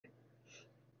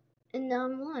And now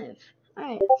I'm live.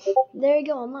 Alright, there you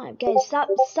go, I'm live. Guys,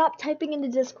 stop typing in the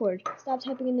Discord. Stop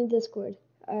typing in the Discord.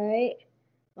 Alright?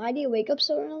 Why do you wake up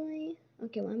so early?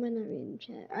 Okay, why am I not reading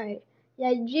chat? Alright.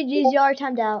 Yeah, GG's, y'all are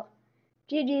timed out.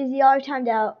 GG's, y'all are timed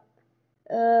out.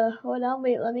 Hold on,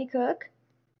 wait, let me cook.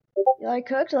 Y'all are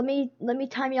cooked? Let me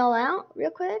time y'all out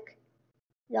real quick.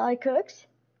 Y'all are cooked?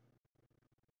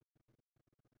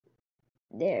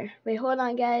 There. Wait, hold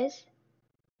on, guys.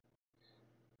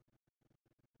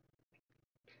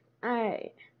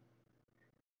 Alright.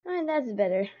 Alright, that's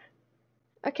better.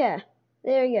 Okay,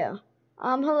 there we go.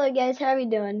 Hello guys, how are we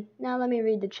doing? Now let me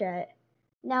read the chat.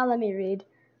 Now let me read.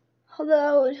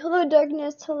 Hello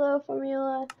Darkness, hello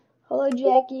Formula, hello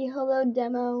Jackie, hello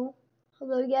Demo.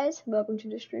 Hello guys, welcome to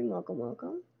the stream,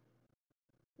 welcome.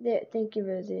 There, thank you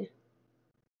Rosie.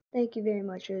 Thank you very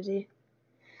much Rosie.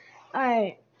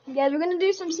 Alright, guys, we're gonna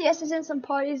do some CSs and some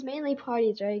parties, mainly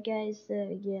parties, right guys?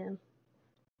 Yeah.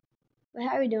 But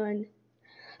how are we doing?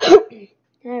 How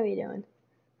are we doing?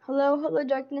 Hello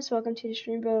Darkness, welcome to the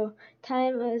stream, bro.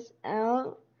 Time is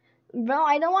out. Bro,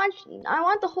 I don't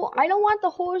want the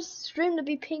whole stream to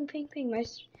be ping. My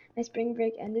spring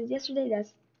break ended yesterday.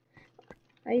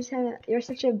 You're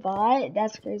such a bot.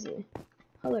 That's crazy.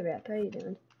 Hello rap, how are you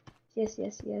doing? Yes.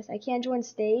 I can't join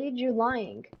stage. You're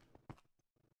lying.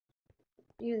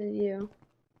 You.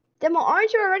 Demo,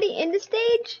 aren't you already in the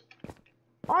stage?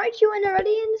 Aren't you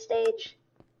already in the stage?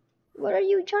 What are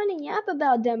you trying to yap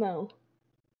about, Demo?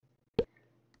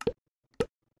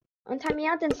 Untime me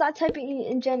out, then stop typing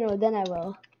in general. Then I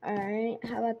will. All right.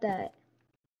 How about that?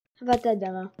 How about that,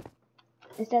 Demo?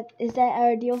 Is that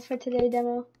our deal for today,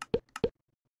 Demo?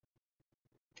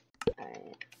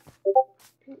 Alright.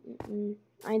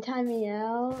 Time me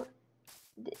out.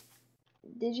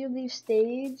 Did you leave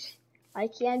stage? I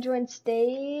can't join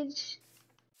stage.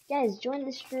 Guys, join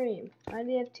the stream. Why do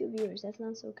we have 2 viewers? That's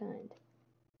not so kind.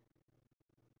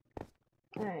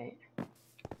 Alright.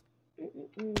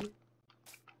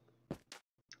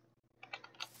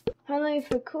 Finally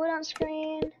for cooldown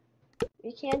screen.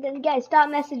 You can't then guys stop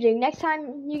messaging. Next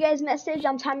time you guys message,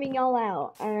 I'm timing y'all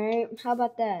out. Alright? How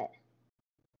about that?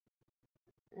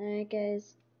 Alright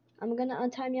guys. I'm gonna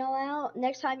untime y'all out.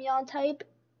 Next time y'all type,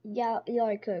 y'all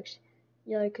are cooked.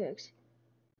 Y'all are cooked.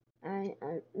 I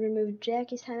removed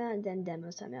Jackie's timeout and then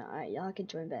Demo's timeout. Alright, y'all can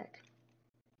join back.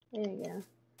 There you go.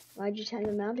 Why'd you time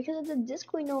them out? Because of the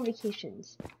Discord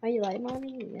notifications. Are you live,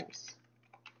 mommy?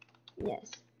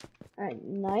 Yes. Alright,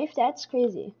 knife? That's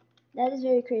crazy. That is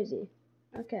very crazy.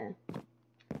 Okay.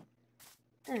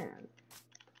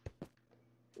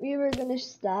 We were gonna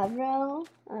stop, bro.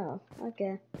 Oh,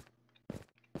 okay.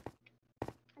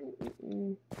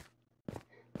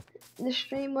 The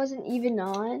stream wasn't even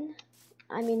on.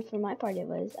 I mean, for my part it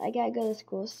was. I gotta go to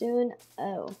school soon.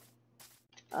 Oh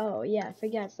yeah, I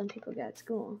forgot some people got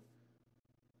school.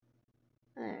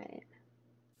 Alright.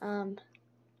 Alright.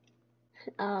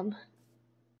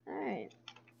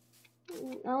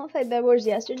 I don't play Bed Wars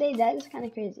yesterday. That is kind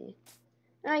of crazy.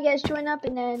 Alright, guys, join up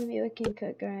and then we can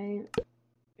cook. Alright.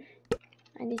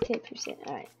 I need tape preset.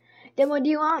 Alright. Demo, do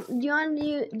you want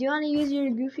to use your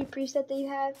goofy preset that you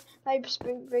have? My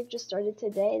spring break just started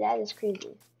today. That is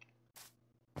crazy.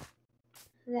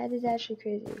 That is actually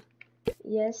crazy.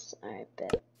 Yes. Alright,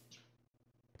 bet.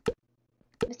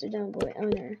 Mr. Dumbboy,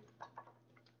 owner.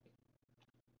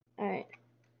 Alright.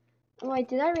 Oh, wait,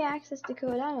 did I re-access the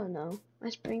code? I don't know. My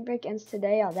spring break ends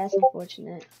today. Oh, that's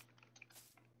unfortunate.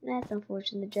 That's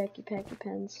unfortunate, Jackie Packy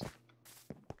Pens.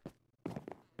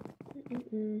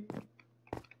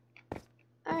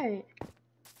 Alright.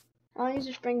 I'll use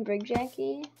a spring break,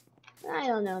 Jackie. I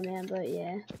don't know, man, but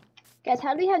yeah. Guys,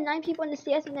 how do we have 9 people in the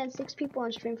CS and then 6 people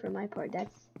on stream for my part?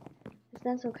 That's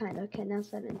not so kind. Okay, now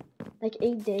 7. Like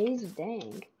 8 days?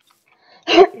 Dang.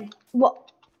 Well,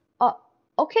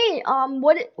 okay,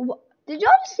 what did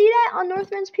y'all just see that on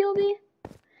Northman's POV?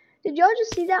 Did y'all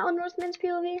just see that on Northman's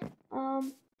POV?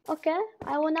 Okay,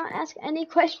 I will not ask any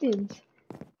questions.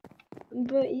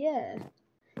 But yeah,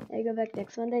 I go back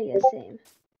next Monday. Yeah, same.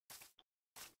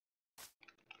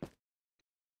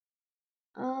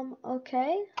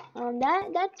 Okay.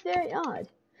 That's very odd.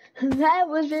 That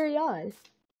was very odd.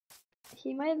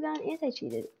 He might have gotten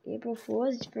anti-cheated. April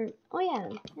Fool's for. Oh yeah,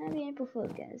 happy April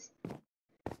Fool's, guys.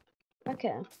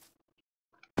 Okay.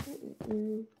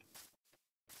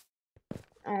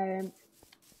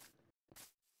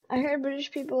 I heard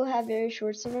British people have very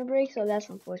short summer break, so that's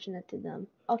unfortunate to them.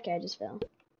 Okay, I just fell.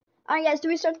 Alright guys, do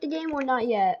we start the game or not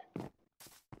yet?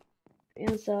 We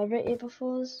gonna celebrate April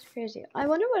Fools? Crazy. I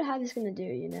wonder what Hive is gonna do,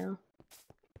 you know?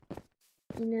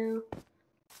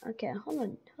 Okay, hold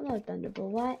on,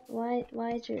 Thunderbolt.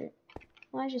 Why is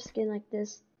your skin like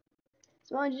this?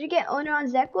 So, did you get owner on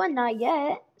Zeqa? Not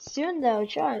yet. Soon though,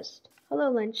 trust.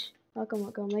 Hello, Lynch. Welcome,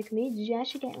 welcome. Like me, did you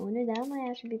actually get owner? That might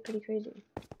actually be pretty crazy.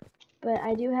 But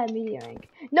I do have media rank.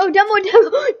 No, demo,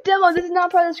 demo. This is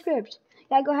not part of the script.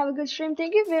 Gotta go have a good stream.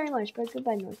 Thank you very much. But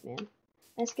goodbye, Northman.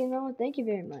 Nice game, Memo. Thank you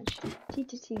very much.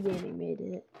 T2T Gaming made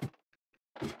it.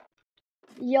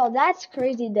 Yo, that's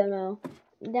crazy, demo.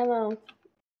 Demo.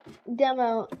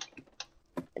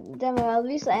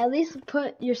 At least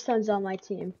put your sons on my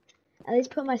team. At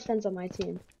least put my sons on my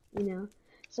team. You know,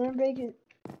 Summer break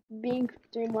being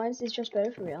 3 months is just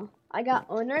better for real. I got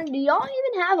owner. Do y'all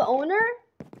even have owner?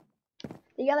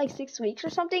 They got like 6 weeks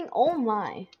or something. Oh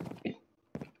my.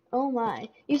 Oh my.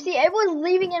 You see, everyone's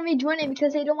leaving and rejoining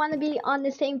because they don't want to be on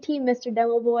the same team, Mr.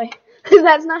 Demo Boy.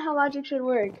 That's not how logic should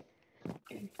work.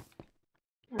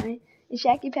 Alright. Is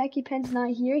Shacky Packy Pen's not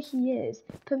here? He is.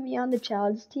 Put me on the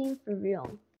child's team for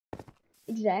real.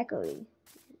 Exactly.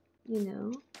 You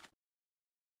know.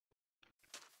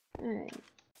 Alright.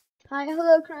 Hi,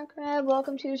 hello, Crab.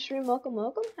 Welcome to the stream. Welcome,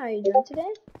 welcome. How are you doing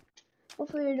today?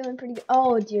 Hopefully you're doing pretty good.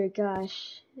 Oh dear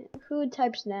gosh. Who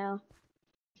types now?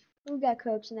 Who got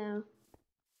cooked now?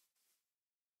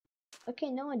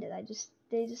 Okay, no one did.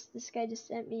 This guy just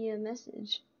sent me a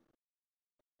message.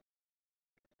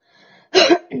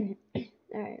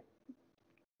 Alright.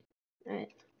 Alright.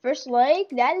 First like,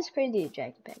 that is crazy,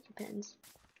 Jackie Packy Pens.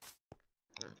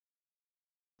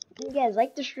 You guys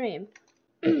like the stream.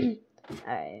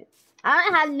 Alright. I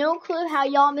have no clue how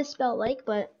y'all misspell like,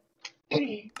 but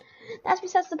that's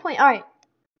besides the point. Alright.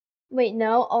 Wait,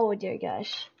 no. Oh dear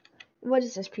gosh. What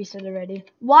is this preset already?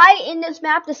 Why in this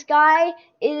map the sky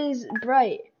is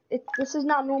bright? This is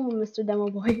not normal, Mr. Demo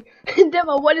Boy.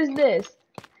 Demo, what is this?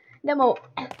 Demo.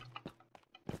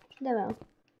 Demo.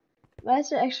 Why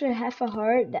is there extra half a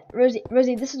heart? Rosie,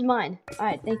 this is mine.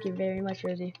 Alright, thank you very much,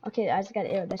 Rosie. Okay, I just got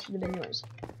an arrow. That should have been yours.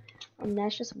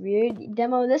 That's just weird.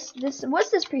 Demo, what's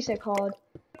this preset called?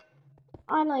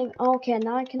 I'm like, okay,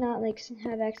 now I cannot like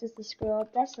have access to scroll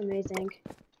up. That's amazing.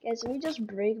 Guys, let me just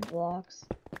break blocks.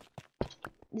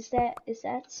 Is that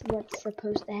what's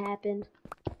supposed to happen?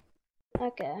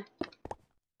 Okay.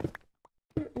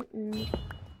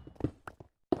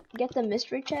 Get the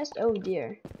mystery chest? Oh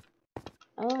dear.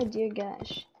 Oh dear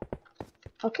gosh.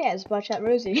 Okay, I just watched out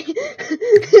Rosie.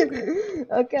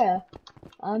 Okay.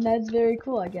 That's very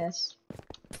cool, I guess.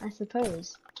 I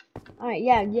suppose. Alright,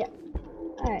 yeah.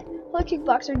 Alright. Hello,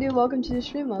 Kickboxer dude. Welcome to the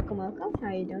stream. Welcome. How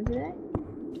are you doing today?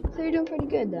 So you're doing pretty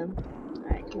good, then.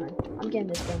 Alright, come on. I'm getting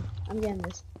this done. I'm getting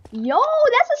this. Yo,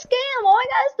 that's a scam! All I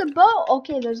got is the boat.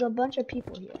 Okay, there's a bunch of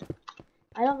people here.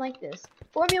 I don't like this.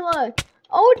 Formula.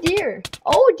 Oh dear.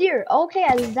 Oh dear. Okay,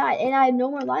 I just died, and I have no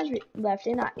more lives left.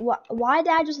 And why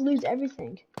did I just lose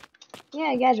everything?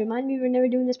 Yeah, guys, remind me we're never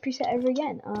doing this preset ever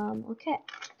again. Okay.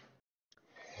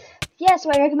 Yeah,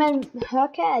 so I recommend.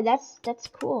 Okay, that's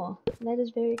cool. That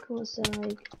is very cool. So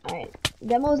like, all right,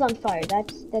 demo's on fire.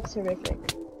 That's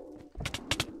horrific,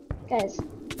 guys.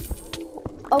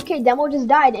 Okay, demo just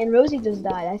died and Rosie just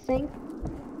died. I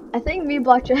think me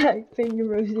block Jack thinking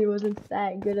Rosie wasn't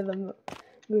that good of a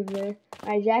move there.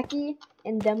 Alright, Jackie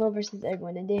and demo versus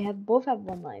everyone, and they both have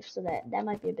 1 life, so that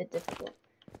might be a bit difficult.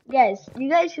 Guys, you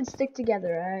guys should stick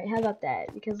together, alright? How about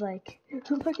that? Because like,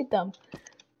 look at them.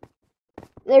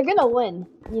 They're gonna win,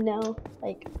 you know?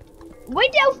 Like,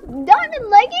 wait, diamond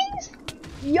leggings?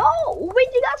 Yo, wait,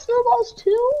 they got snowballs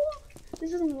too?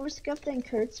 This is more scuffed than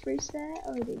Kurt's preset.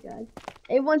 Oh my god.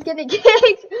 Everyone's getting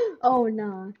kicked! Oh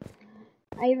no.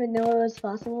 I even know it was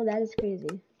possible. That is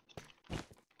crazy.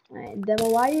 Alright, demo,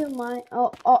 why do you mind?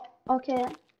 Oh, okay.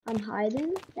 I'm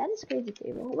hiding. That is crazy,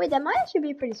 Cable. Wait, that might actually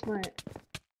be pretty smart.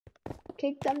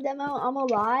 Kick them, demo. I'm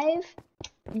alive.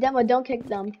 Demo, don't kick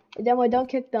them. Demo, don't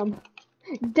kick them.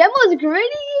 Demo's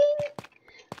gritty!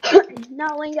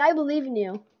 Not Link, I believe in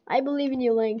you. I believe in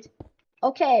you, Link.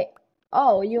 Okay.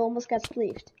 Oh, you almost got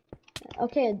spleefed.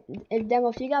 Okay, Demo,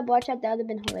 if you got bot chat, that would have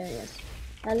been hilarious.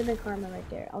 That would have been karma right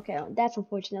there. Okay, that's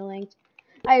unfortunate, Link.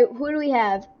 Alright, who do we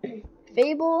have?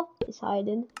 Fable is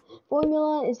hiding.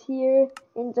 Formula is here.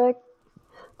 And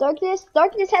Darkness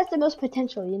has the most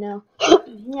potential, you know.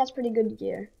 He has pretty good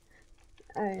gear.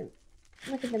 Alright,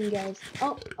 look at them guys.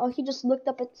 Oh, he just looked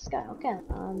up at the sky. Okay,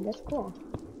 that's cool.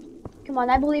 Come on,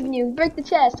 I believe in you. Break the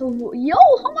chest. Yo,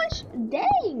 how much?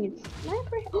 Dang, it's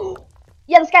 9%.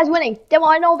 Yeah, this guy's winning. Demo,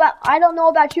 I don't know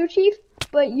about you, Chief,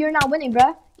 but you're not winning,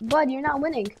 bruh. Bud, you're not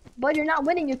winning. Bud, you're not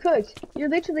winning. You're cooked. You're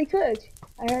literally cooked.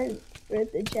 I heard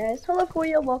break the chest. Hello,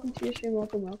 Koya. Welcome to your stream.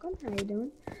 Welcome. How you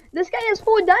doing? This guy has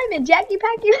 4 diamond. Jackie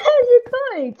Packy, you're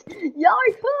cooked. Y'all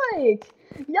are cooked.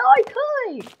 Y'all are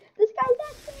cooked. This guy's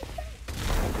actually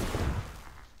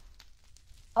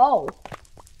cooked.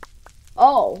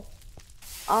 Oh.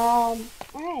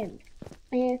 Alright.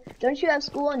 Yeah, don't you have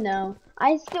school? No.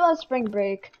 I still have spring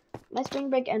break. My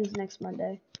spring break ends next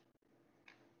Monday.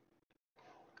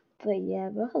 But yeah,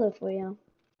 but hello for you.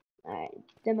 Alright,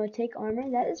 demo take armor.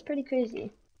 That is pretty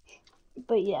crazy.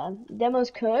 But yeah,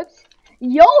 demo's cooked.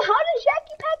 Yo, how does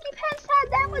Jackie Packy Pants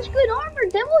have that much good armor?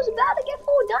 Demo's about to get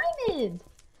full diamond.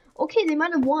 Okay, they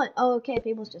might have won. Oh, okay,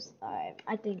 Fable's just alright.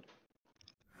 I think.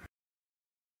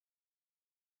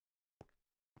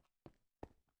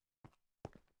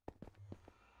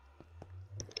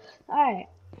 Alright.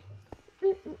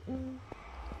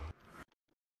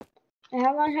 And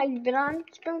how long have you been on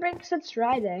spring break? Since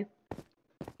Friday.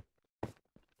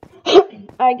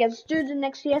 Alright, guys, let's do the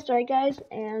next CS, alright, guys?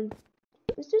 And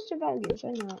let's do survival games,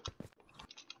 why not?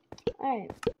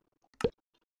 Alright.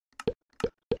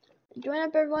 Join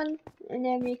up, everyone, and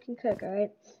then we can cook,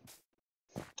 alright?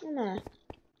 Nah.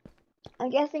 I'm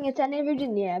guessing it's any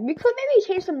region, yeah. We could maybe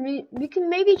change we can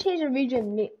maybe change the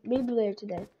region maybe later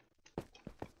today.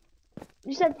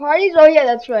 You said parties? Oh yeah,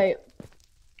 that's right.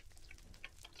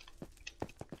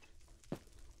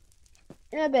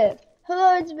 In a bit.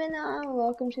 Hello, it's been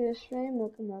welcome to the stream.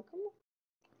 Welcome.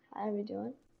 How are we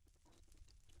doing?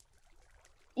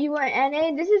 You are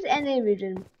NA? This is NA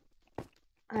region.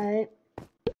 Alright.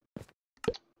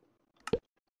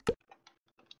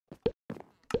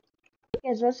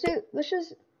 Yes, let's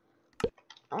just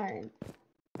alright.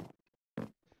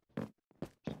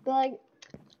 But like,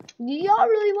 do y'all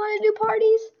really want to do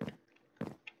parties?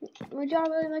 Would y'all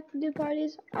really like to do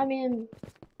parties? I mean,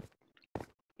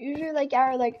 usually like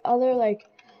our other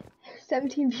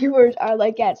 17 viewers are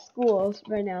like at school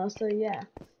right now, so yeah.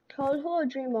 Hello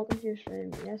Dream, welcome to your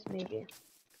stream. Yes, maybe.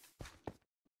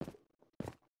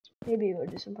 Maybe we'll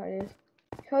do some parties.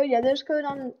 Code, yeah, there's code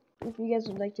on if you guys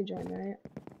would like to join, right?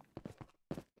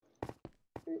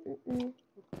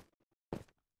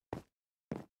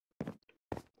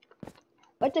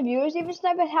 But the viewers even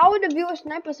snipe us? How would the viewers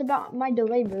snipe us about my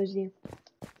delay, Rosie?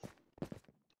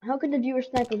 How could the viewers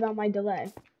snipe about my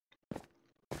delay?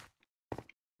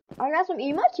 I got some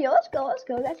emotes here. Let's go.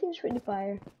 That seems pretty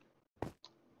fire.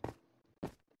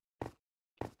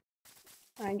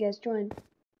 Alright, guys, join.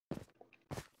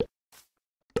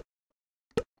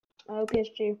 Oh,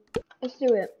 PSG. Let's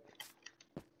do it.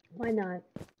 Why not?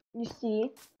 You see?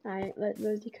 Alright, let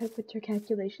Rosie cook with her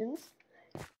calculations.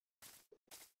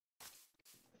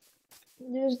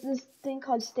 There's this thing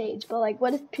called stage, but like,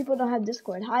 what if people don't have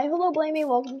Discord? Hi, hello, Blamey.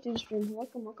 Welcome to the stream.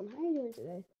 Welcome. How are you doing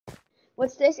today?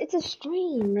 What's this? It's a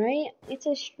stream, right? It's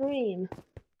a stream.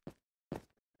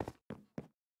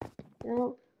 You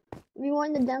know, we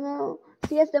won the demo.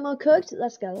 CS demo cooked.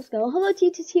 Let's go. Hello,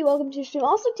 TTT. Welcome to the stream.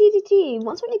 Also, TTT.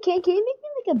 Once when you can you make me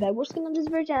like a bedwar skin on this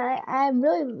version? I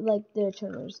really like the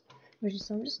trailers version,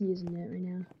 so I'm just using it right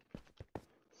now.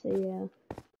 So yeah,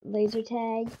 laser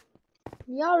tag.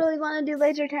 Y'all really want to do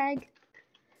laser tag?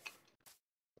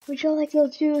 Would y'all like to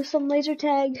do some laser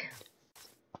tag?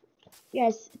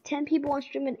 Yes, 10 people on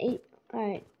stream and 8.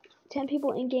 Alright, 10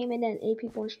 people in game and then 8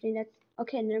 people on stream. That's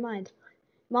okay. Never mind.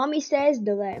 Mommy says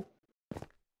delay.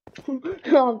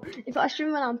 If I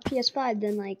stream it on PS5,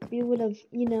 then like we would have,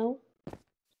 you know.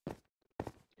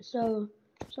 So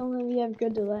then we have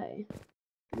good delay.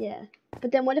 Yeah.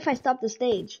 But then what if I stop the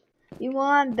stage? You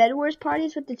want Bed Wars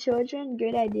parties with the children?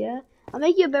 Great idea. I'll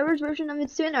make you a Bed Wars version of it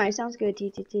soon. Alright, sounds good,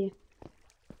 TTT.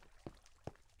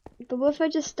 But what if I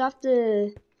just stop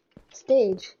the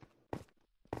stage?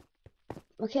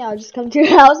 Okay, I'll just come to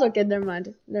your house. Okay, never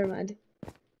mind.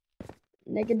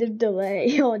 Negative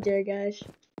delay. Oh dear gosh.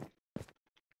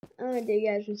 Oh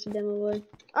dear gosh, it's a demo boy.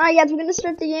 Alright guys, we're gonna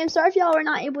start the game. Sorry if y'all were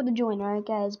not able to join, alright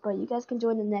guys, but you guys can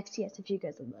join the next CS if you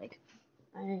guys would like.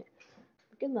 Alright.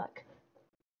 Good luck.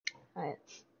 Alright.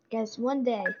 Guys, one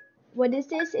day. What is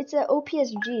this? It's an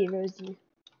OPSG, Rosie.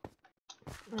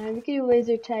 Alright, we can do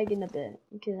laser tag in a bit,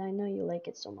 because I know you like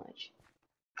it so much.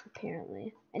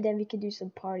 Apparently. And then we could do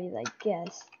some parties, I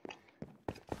guess.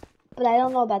 But I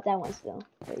don't know about that one still.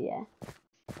 But yeah.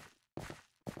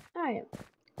 Alright.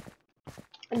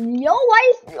 Yo,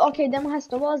 why is... Okay, demo has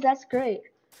snowballs. That's great.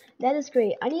 That is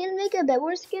great. I need to make a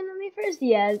Bedwars skin on me first.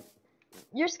 Yeah.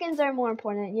 Your skins are more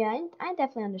important. Yeah, I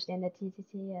definitely understand that, TTT.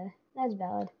 Yeah, that's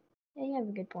valid. Yeah, you have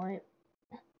a good point.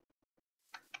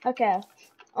 Okay.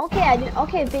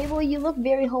 Okay, Babel, you look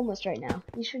very homeless right now.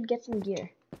 You should get some gear.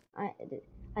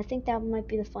 I think that might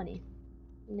be the funny.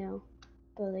 You know.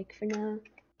 But like for now.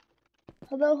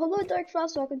 Hello, Dark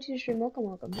Frost. Welcome to the stream. Welcome.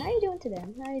 How are you doing today?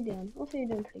 Hopefully you're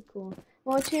doing pretty cool.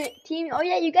 Well, team. Oh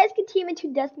yeah, you guys can team into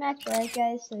deathmatch, right,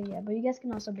 guys? So yeah, but you guys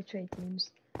can also betray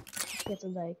teams. If you guys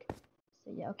would like.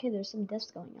 So yeah, okay. There's some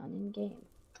deaths going on in game.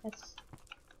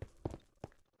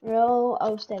 Row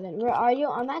 07. Where are you?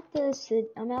 I'm at the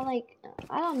I'm at like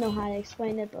I don't know how to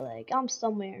explain it, but like I'm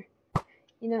somewhere.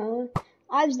 You know,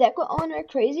 I have Zeqa owner.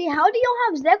 Crazy. How do y'all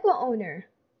have Zeqa owner?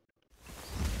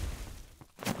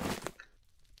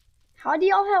 How do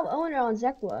y'all have owner on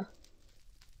Zeqa?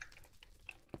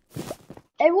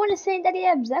 Everyone is saying that they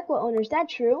have Zeqa owner. Is that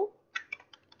true?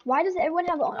 Why does everyone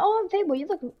have owner? Oh, Fable, you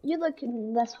look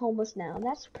less homeless now.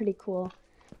 That's pretty cool.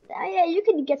 Yeah, you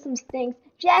can get some things.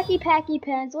 Jackie Packy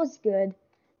Pants. What's good?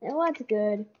 And what's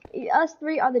good? Us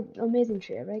three are the amazing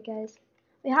trio, right, guys?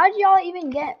 Wait, how did y'all even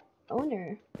get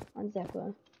owner on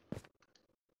Zeqa?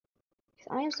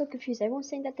 I am so confused. Everyone's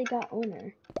saying that they got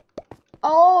owner.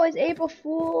 Oh, it's April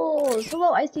Fools.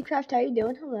 Hello, Icy Craft. How you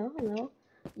doing? Hello, hello.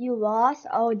 You lost?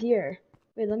 Oh dear.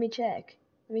 Wait, let me check.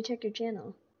 Let me check your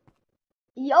channel.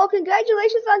 Yo,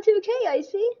 congratulations on 2K,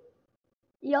 Icy.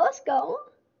 Yo, let's go.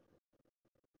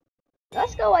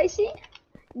 Let's go, Icy.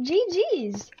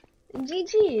 GG's.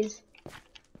 GG's.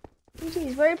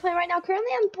 GG's. What are you playing right now?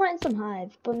 Currently, I'm playing some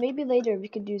Hive, but maybe later we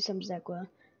could do some Zeqa.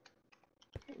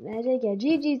 Magic, yeah.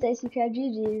 GG's, Icy Craft.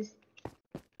 GG's.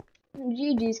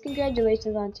 GG's.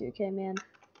 Congratulations on 2K, man.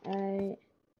 Alright.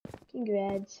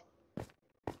 Congrats.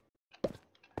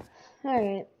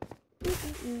 Alright.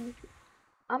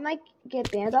 I might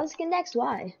get banned on Skin next.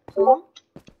 Why? Huh?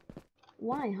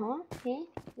 Why, huh? Hey?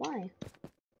 Why?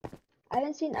 I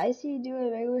haven't seen Icy do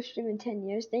a regular stream in 10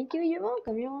 years. Thank you. You're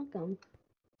welcome. You're welcome.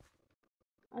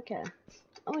 Okay.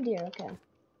 Oh dear. Okay.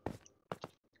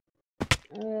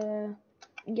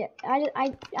 Yeah. I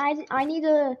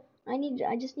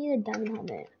just need a diamond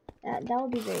helmet. That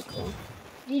would be very cool.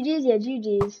 GG's. Yeah.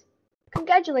 GG's.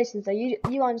 Congratulations, though. You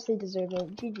honestly deserve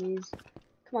it. GG's.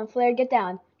 Come on, Flare. Get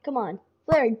down. Come on,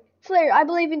 Flare. Flare. I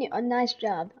believe in you. A nice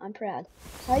job. I'm proud.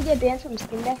 How you get banned from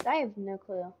Skin Deck? I have no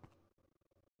clue.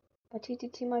 But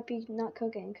TTT might be not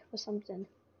cooking or something.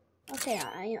 Okay,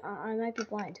 I might be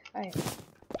blind. Alright.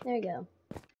 There you go.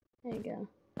 There you go.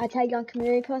 I tag on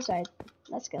community post. Alright.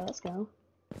 Let's go, let's go.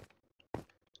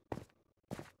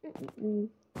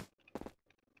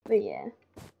 But yeah.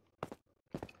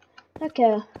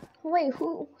 Okay. Wait,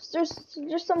 there's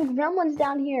some gremlins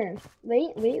down here.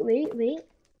 Wait.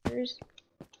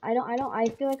 I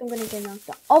feel like I'm gonna get knocked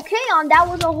out. Okay, that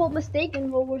was a whole mistake in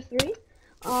World War 3.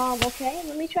 Okay,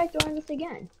 let me try throwing this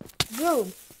again.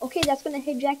 Boom. Okay, that's gonna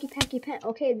hit Jackie Packy Pen.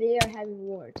 Okay, they are having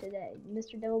war today.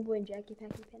 Mr. Demo Boy and Jackie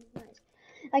Packy Pen. Nice.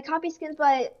 I copy skins,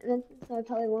 but so I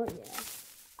probably won't. Yeah.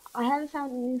 I haven't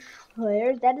found any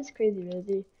players. That is crazy,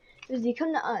 Rosie. Rosie,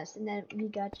 come to us, and then we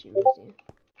got you, Rosie.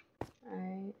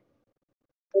 Alright.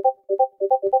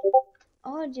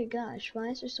 Oh dear gosh, why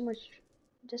is there so much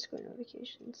Discord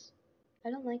notifications?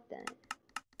 I don't like that.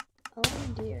 Oh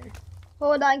dear.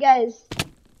 Hold on, guys.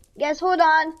 Guys, hold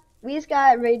on. We just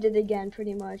got raided again,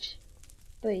 pretty much.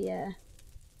 But yeah.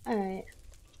 Alright.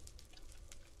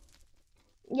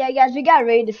 Yeah, guys, we got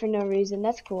raided for no reason.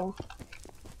 That's cool.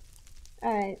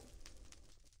 Alright.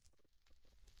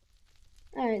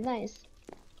 Alright, nice.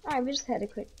 Alright, we just had to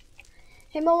quit.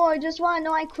 Hey, Momo, I just want to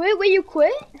know I quit. Wait, you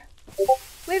quit?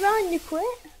 Wait, Ron, you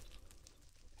quit?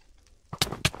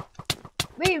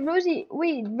 Wait, Rosie,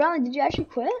 wait, Ron, did you actually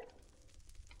quit?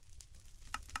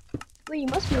 Wait, you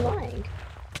must be lying.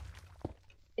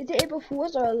 Is it April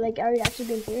Fool's or like are you actually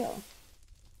being for real?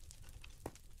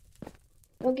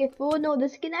 Okay, fool, no,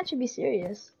 this can actually be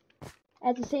serious.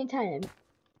 At the same time.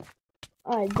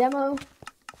 Alright, demo.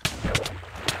 Oh,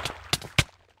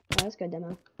 let's go,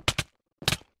 demo.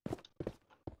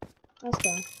 Let's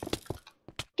go.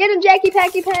 Get him, Jackie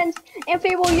Packy Pens and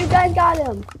Fable, you guys got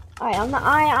him. Alright,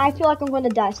 I feel like I'm gonna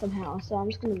die somehow, so I'm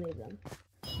just gonna leave them.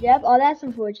 Yep, oh that's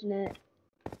unfortunate.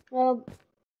 Well,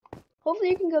 hopefully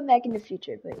you can come back in the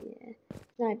future, but yeah.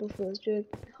 Not April Fool's joke.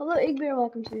 Hello, Igbear,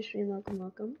 welcome to the stream,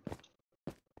 welcome.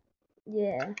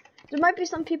 Yeah. There might be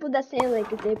some people that say like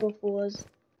it's April Fool's,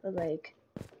 but like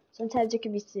sometimes it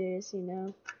can be serious, you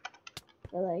know.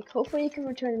 But like hopefully you can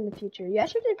return in the future. You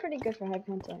actually did pretty good for Hive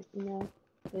content, you know.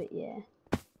 But yeah.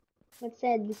 It's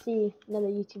sad to see another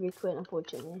YouTuber quit,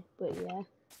 unfortunately. But yeah.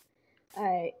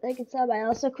 Alright, like and sub, I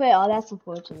also quit. Oh, that's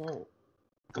unfortunate.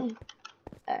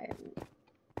 Alright.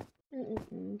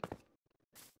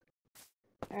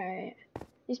 Alright.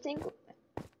 You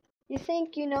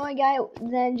think you know a guy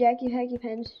then Jackie Packy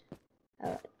Pens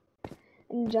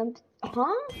and jumped?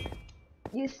 Huh?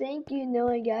 You think you know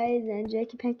a guy then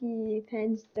Jackie Packy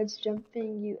Pens starts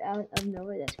jumping you out of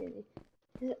nowhere? That's crazy.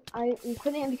 I'm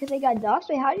quitting him because they got dogs.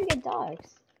 Wait, how did you get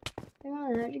dogs? Come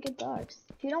on, how did you get dogs?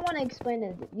 If you don't want to explain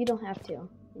it, you don't have to. You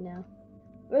know.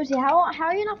 Rosie, how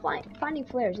are you not finding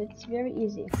flares? It's very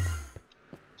easy.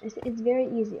 It's very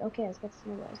easy. Okay, let's get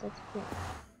snowballs. That's cool.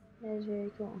 That is very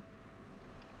cool.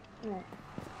 Alright.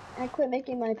 I quit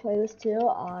making my playlist too.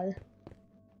 Odd.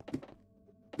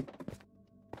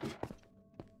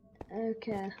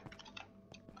 Okay.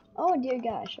 Oh dear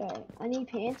gosh. Alright. I need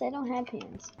pants. I don't have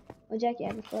pants. Oh, Jackie, I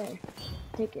have a flare.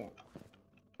 Take it.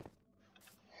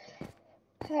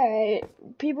 Alright.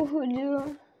 People who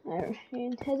do. I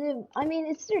mean,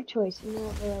 it's their choice, you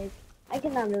know, but like, I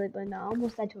cannot really blend out. I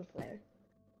almost died to a flare.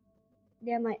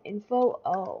 Yeah, my info.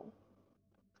 Oh.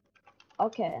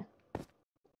 Okay.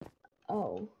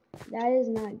 Oh. That is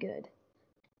not good.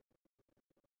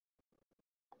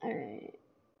 Alright.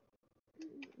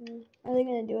 Are they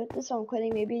gonna do it? This one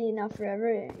quitting, maybe not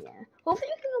forever. Yeah. Hopefully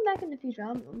you can go back in the future.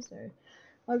 I'm sorry.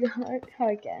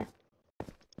 Okay.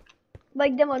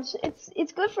 Like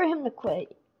it's good for him to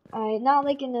quit. Alright, not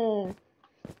like in a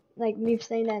like me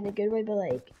saying that in a good way, but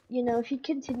like, you know, if he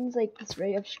continues like this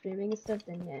rate of streaming and stuff,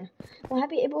 then yeah. Well,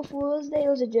 happy April Fool's Day. It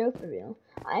was a joke for real.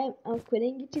 I'm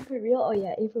quitting YouTube for real. Oh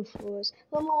yeah, April Fool's.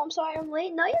 Well, Mom, I'm sorry I'm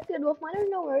late. No, you're good, Wolf. Miner.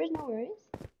 No worries, no worries.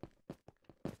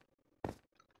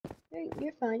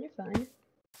 You're fine. You're fine.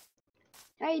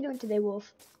 How are you doing today,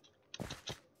 Wolf?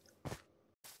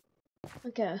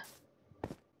 Okay.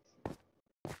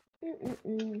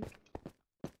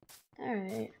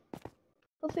 Alright.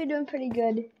 Hopefully you're doing pretty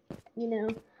good, you know.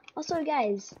 Also,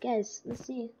 guys, let's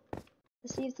see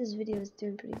if this video is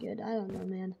doing pretty good. I don't know,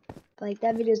 man. But, like,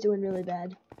 that video is doing really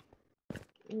bad.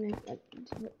 You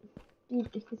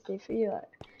can stay for you.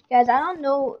 Guys, I don't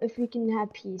know if we can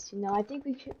have peace, you know. I think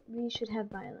we should have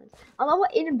violence. I love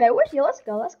what 8 in bed. Yo, let's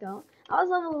go. I was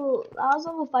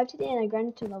level 5 today and I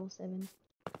grinded to level 7.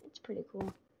 It's pretty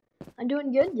cool. I'm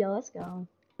doing good. Yo, let's go.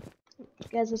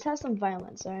 Guys, let's have some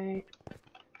violence, alright?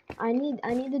 I need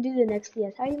to do the next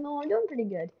CS. How do you know? I'm doing pretty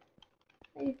good.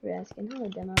 Thank you for asking. Hello,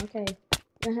 demo. Okay.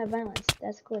 We don't have violence.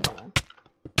 That's cool, demo.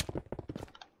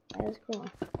 That is cool.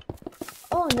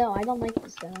 Oh no, I don't like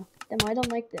this, demo. Demo, I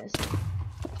don't like this.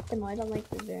 Demo, I don't like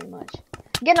this very much.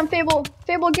 Get him, Fable!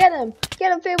 Fable, get him!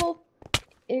 Get him, Fable!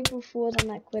 April Fools, I'm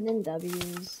not quitting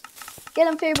W's. Get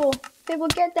him, Fable! Fable,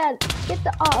 get that! Get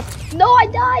the up! No, I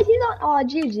died! He's not. Oh,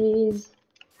 GG's.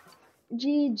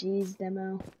 GG's,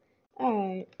 demo.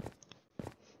 Alright.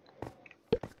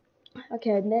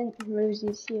 Okay, and then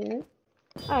Rosie's here.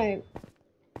 Alright.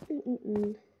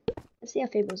 Let's see how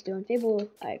Fable's doing.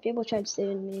 Alright, Fable tried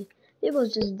saving me.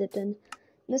 Fable's just dipping.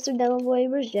 Mr. Demo Boy,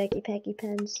 where's Jackie Packy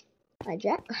Pens? Wasn't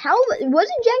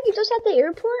Jackie just at the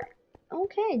airport?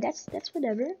 Okay, that's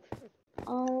whatever.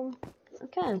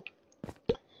 Okay.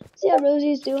 See how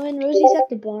Rosie's doing. Rosie's at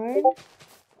the barn.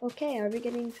 Okay, are we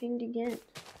getting pinged again?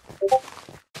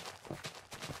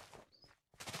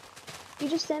 You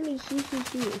just sent me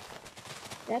he.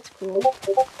 That's cool.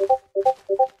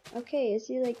 Okay, is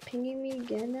he like pinging me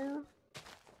again now?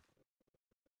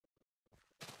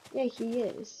 Yeah, he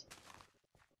is.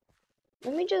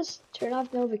 Let me just turn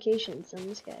off notifications on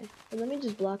this guy. And let me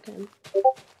just block him.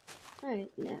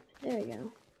 Alright, yeah, there we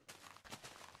go.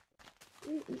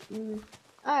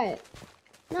 Alright,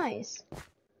 nice.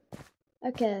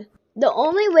 Okay. The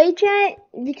only way, chat,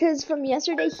 because from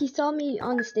yesterday he saw me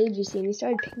on the stage, you see, and he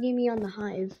started pinging me on the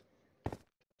Hive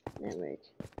network.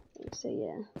 So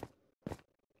yeah.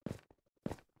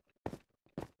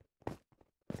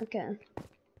 Okay.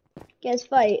 Guys,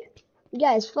 fight.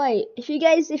 Guys, fight. If you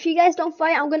guys don't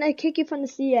fight, I'm gonna kick you from the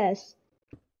CS.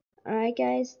 Alright,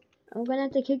 guys? I'm gonna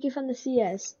have to kick you from the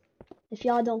CS if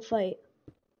y'all don't fight.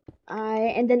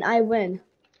 Alright, and then I win.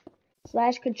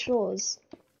 / controls.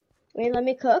 Wait, let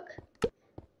me cook.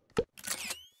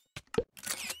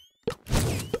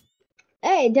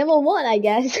 Hey, demo 1, I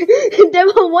guess.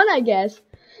 Demo 1, I guess.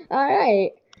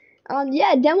 Alright.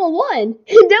 Yeah, demo 1.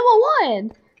 Demo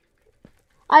 1.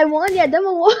 I won, yeah,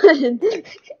 demo 1.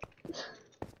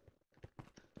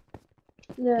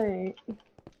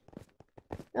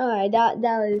 Alright, that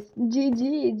was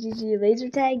GG laser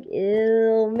tag.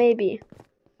 Ew, maybe.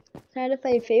 Trying to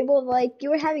fight Fable, like you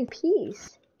were having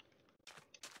peace.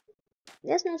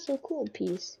 That's not so cool,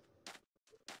 peace.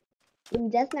 In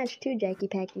deathmatch too, Jackie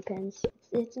Packy Pens.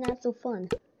 It's not so fun.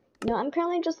 No, I'm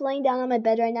currently just laying down on my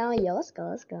bed right now. Yo, let's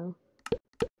go.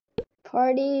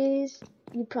 Parties.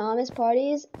 You promise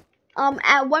parties?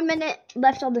 At 1 minute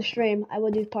left on the stream, I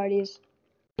will do parties.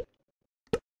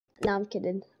 No, I'm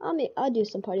kidding. I'll do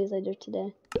some parties later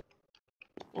today.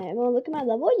 Alright, well, look at my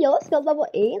level. Yo, let's go, level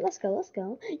 8. Let's go. You're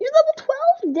level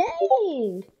 12?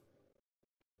 Dang!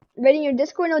 Ready in your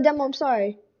Discord? No, Demo, I'm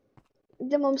sorry.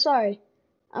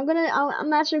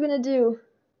 I'm actually gonna do.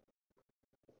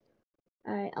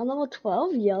 Alright, I'm level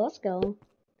 12. Yo, let's go.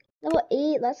 Level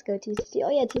 8. Let's go, TTT. Oh,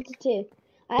 yeah, TTT.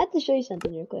 I have to show you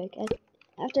something real quick.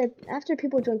 After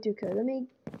people join through code, let me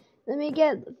Let me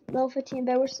get level 15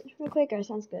 bedwars real quick. Alright,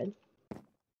 sounds good.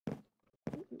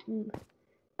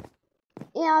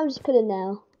 Yeah, I'll just put it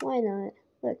now. Why not?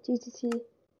 Look, GTT,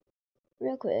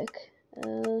 real quick.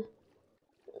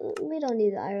 We don't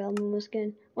need the IRL Momo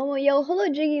skin. Momo, yo, hello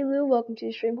Jiggy Lou, welcome to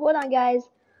the stream. Hold on, guys.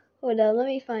 Hold on, let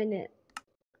me find it.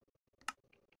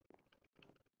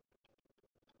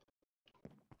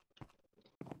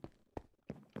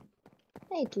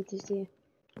 Hey, TTC.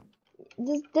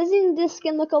 Doesn't this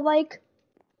skin look alike?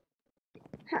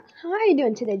 How are you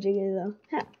doing today, Jiggy Lou?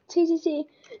 TTC.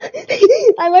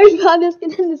 I already found this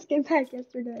skin in the skin pack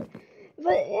yesterday.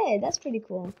 But, hey, that's pretty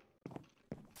cool.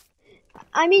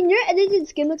 I mean, your edited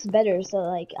skin looks better, so,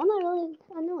 like, I'm not really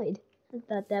annoyed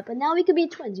about that. But now we could be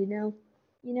twins, you know?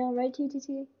 You know, right,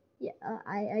 TTT? Yeah,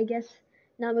 I guess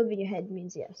not moving your head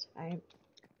means yes. Alright.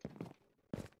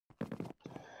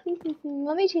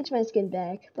 Let me change my skin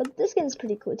back. But this skin is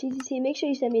pretty cool. TTT, make sure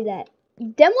you send me that.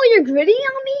 Demo, you're gritty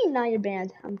on me? Nah, you're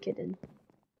banned. I'm kidding.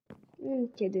 I'm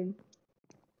kidding.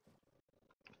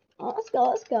 Oh, let's go,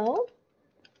 let's go.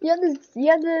 You have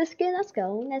the skin? Let's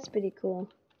go. That's pretty cool.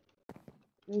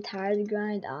 I'm tired of the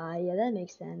grind. Ah, yeah, that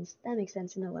makes sense. That makes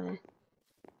sense in a way.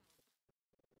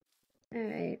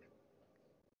 Alright.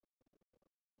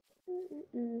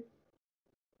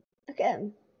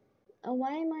 Okay.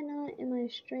 Why am I not in my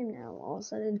stream now all of a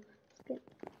sudden?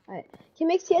 Alright. Can you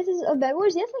make CSs of Bed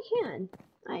Wars? Yes, I can.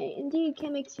 I indeed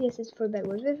can make CSs for Bed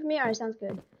Wars. Wait for me? Alright, sounds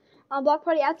good. Block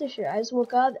party after sure. I just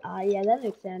woke up. Yeah, that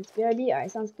makes sense. BRB?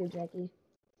 Alright, sounds good, Jackie.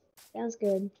 Sounds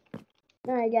good.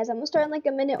 Alright, guys, I'm gonna start in like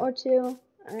a minute or two.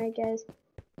 Alright, guys.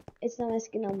 It's not my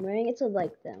skin I'm wearing. It's a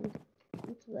like though.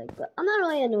 It's a like, but I'm not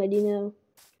really annoyed, you know.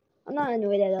 I'm not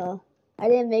annoyed at all. I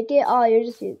didn't make it. Oh, you're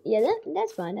just yeah.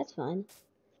 That's fine. That's fine.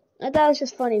 I thought it was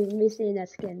just funny me seeing that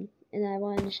skin, and I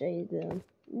wanted to show you them.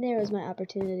 There was my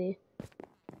opportunity.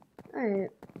 Alright.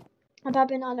 I'm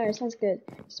popping on there. Sounds good.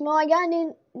 Small, I got a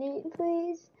new name,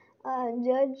 please.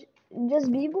 Judge,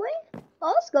 just B-Boy?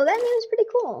 Oh, let's go. That name's pretty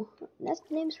cool. That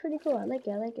name's pretty cool. I like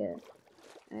it. I like it.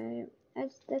 Alright.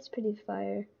 That's pretty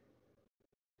fire.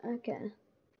 Okay.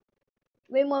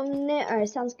 Wait 1 minute. Alright,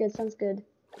 sounds good. Sounds good.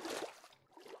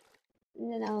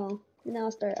 And then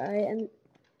I'll start. Alright,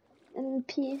 and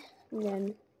P, and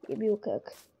then maybe we'll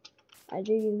cook. I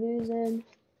do you losing.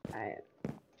 Alright.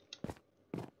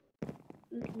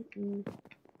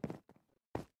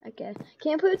 Okay.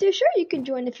 Can't play with you? Sure, you can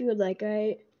join if you would like,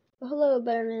 alright? Well, hello,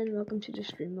 Betterman. Welcome to the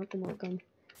stream. Welcome, welcome.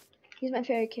 He's my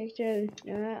favorite character.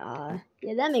 Yeah,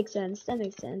 that makes sense. That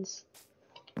makes sense.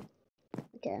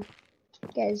 Okay.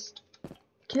 Guys,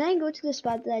 can I go to the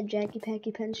spot that Jackie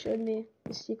Packy Pen showed me?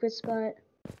 The secret spot?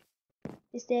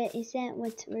 Is that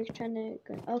what we're trying to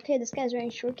go? Okay, this guy's wearing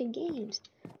shortcut games.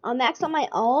 Max on my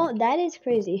all? That is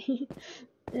crazy.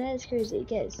 That is crazy.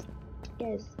 Guys,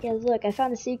 look, I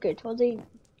found a secret. Totally,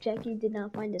 Jackie did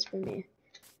not find this for me.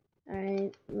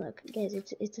 Alright, look, guys,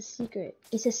 it's a secret.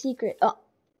 It's a secret. Oh.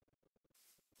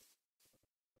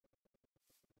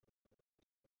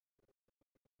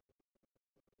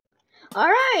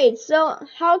 Alright, so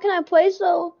how can I play?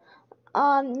 So,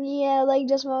 yeah, like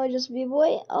just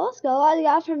B-Boy. Oh, let's go. I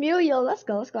got from you, yo. Let's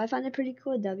go. I find it pretty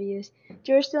cool, W's.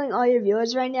 You're stealing all your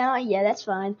viewers right now? Yeah, that's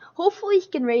fine. Hopefully he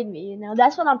can raid me, you know.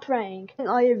 That's what I'm praying.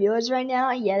 All your viewers right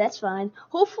now? Yeah, that's fine.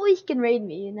 Hopefully he can raid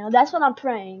me, you know. That's what I'm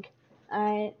praying.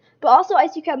 Alright. But also,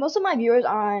 ICCat, most of my viewers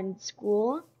are on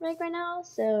school right now,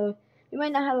 so you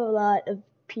might not have a lot of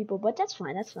people, but that's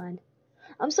fine. That's fine.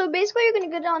 So basically you're gonna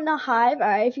get on the Hive.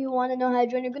 Alright, if you want to know how to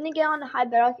join, you're gonna get on the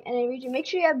Hive Bedrock NA region. Make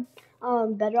sure you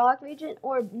have Bedrock region,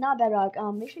 or not Bedrock.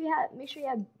 Make sure you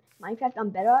have Minecraft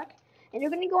on Bedrock, and you're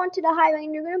gonna go onto the Hive,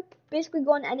 and you're gonna basically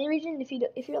go on NA region. If you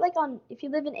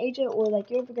live in Asia or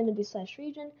like Europe, you're gonna do /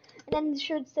 region, and then it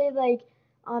should say like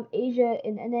Asia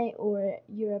in NA or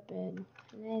Europe and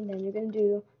then you're gonna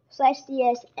do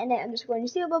 /CS NA underscore. And you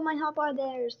see above my hotbar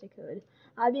there's the code.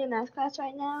 I'll be in math class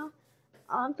right now.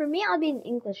 For me, I'll be in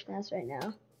English class right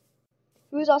now.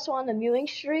 Who's also on the mewing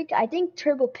streak? I think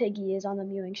Turbo Piggy is on the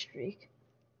mewing streak.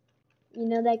 You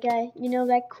know that guy? You know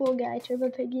that cool guy, Turbo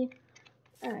Piggy?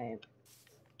 Alright.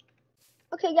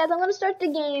 Okay, guys, I'm gonna start the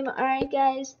game. Alright,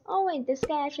 guys. Oh, wait, this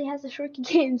guy actually has the shortcut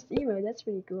games mode. That's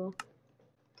pretty cool.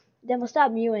 Demo,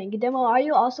 stop mewing. Demo, are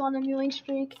you also on the mewing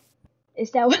streak?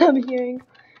 Is that what I'm hearing?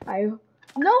 No,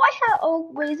 I have. Oh,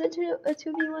 wait, is it a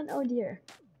 2v1? Oh, dear.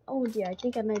 Oh, dear, I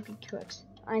think I might be cooked.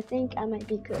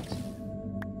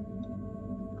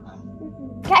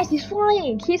 Guys, he's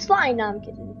flying! No, I'm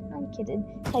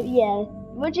kidding. Yeah,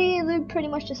 what Luke pretty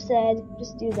much just said,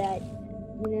 just do that,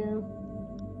 you know?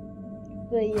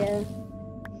 But yeah.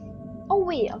 Oh,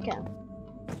 wait, okay.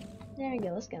 There we go,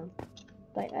 let's go.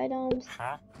 Buy items.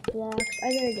 Blocks. Oh,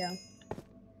 there we go.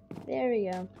 There we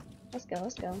go. Let's go,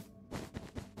 let's go.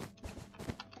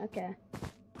 Okay.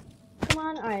 Come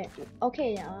on, alright.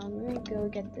 Okay, let me go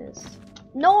get this.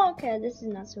 No, okay, this is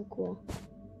not so cool.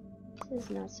 This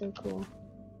is not so cool.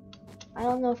 I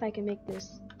don't know if I can make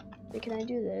this. Wait, can I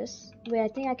do this? Wait, I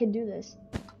think I can do this.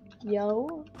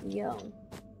 Yo.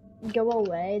 Go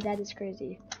away, that is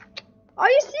crazy. Are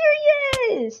you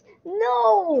serious?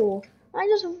 No! I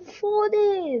just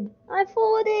folded! I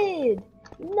folded!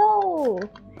 No!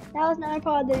 That was not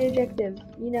part of the objective.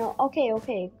 You know, okay. There's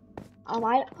 2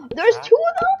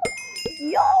 of them?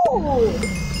 Yo!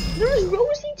 There's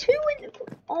Rosie too in.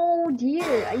 Oh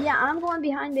dear. Yeah, I'm going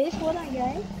behind base. Hold on,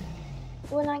 guys.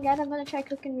 I'm gonna try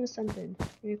cooking with something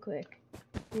real quick.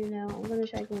 You know, I'm gonna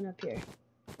try going up here.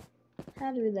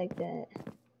 How do we like that?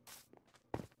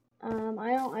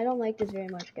 I don't like this very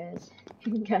much, guys.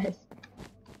 Guys.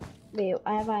 Wait,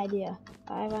 I have an idea.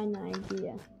 Alright,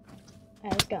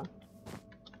 let's go.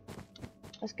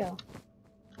 Let's go.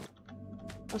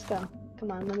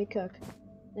 Come on, let me cook.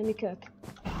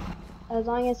 As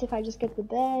long as if I just get the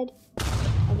bed.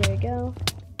 Oh, there we go.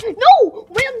 No!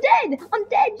 Wait, I'm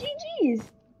dead! GG's!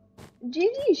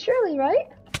 GG's, surely, right?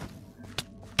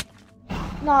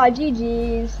 Nah,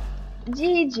 GG's.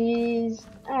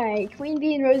 Alright, Queen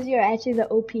Bee and Rosie are actually the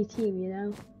OP team, you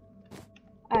know?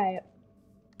 Alright.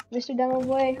 Mr. Demo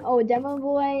Boy. Oh, Demo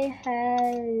Boy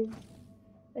has...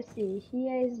 Let's see, he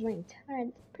is linked.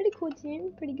 Alright, pretty cool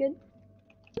team, pretty good.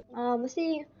 Let's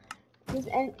see. Is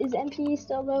MP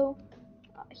still low?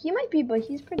 He might be, but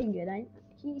he's pretty good.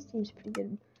 He seems pretty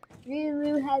good.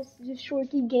 Ryu has just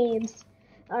Shorty games.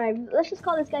 Alright, let's just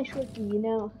call this guy Shorty, you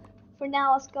know. For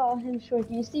now, let's call him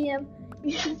Shorty. You see him?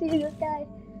 You see this guy?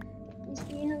 You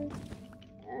see him?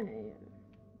 Alright.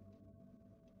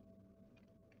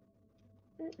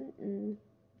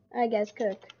 Alright, guys,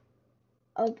 cook.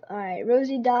 Oh, alright,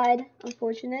 Rosie died.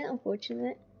 Unfortunate.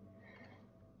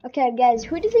 Okay, guys,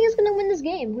 who do you think is gonna win this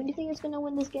game?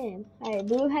 Alright,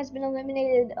 Blue has been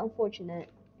eliminated. Unfortunate.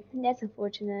 That's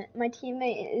unfortunate. My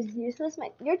teammate is useless.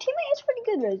 Your teammate is pretty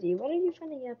good, Rosie. What are you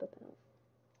trying to yap about?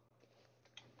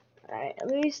 Alright, at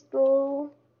least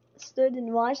Blue stood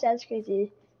and watched. That's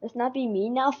crazy. Let's not be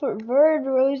mean now for Bird,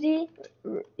 Rosie.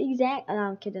 Exact. Oh, no,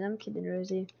 I'm kidding,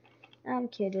 Rosie. I'm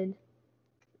kidding.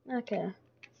 Okay.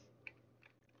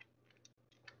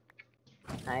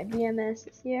 Alright, BMS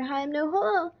is here. Hi, I'm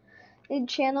hello. Hey,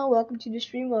 channel, welcome to the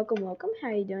stream. Welcome. How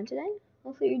are you doing today?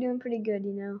 Hopefully you're doing pretty good,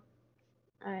 you know.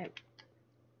 Alright.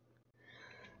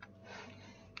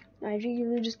 Alright, Jiggy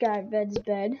Lou just got Red's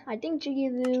bed. I think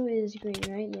Jiggy Lou is green,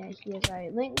 right? Yeah, he is.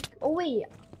 Alright, Link. Oh, wait.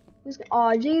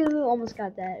 Oh, Jiggy Lou almost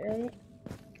got that, right?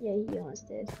 Yeah, he almost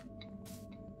did.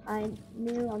 I'm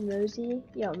Rosie.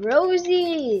 Yo,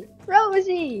 Rosie!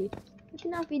 You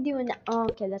cannot be doing that. Oh,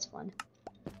 okay, that's fun.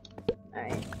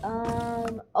 Alright,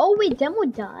 oh wait, Demo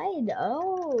died.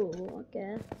 Oh,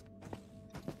 okay.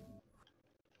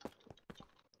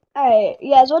 Alright,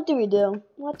 guys, what do we do?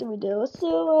 Let's do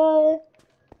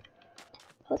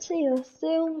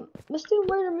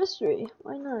murder mystery.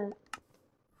 Why not?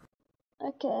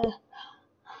 Okay.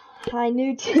 I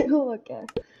knew too.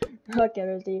 Okay,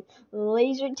 Rosie.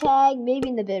 Laser tag, maybe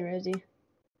in the bed, Rosie.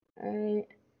 Alright.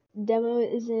 Demo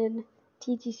is in.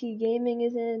 TTC Gaming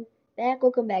is in.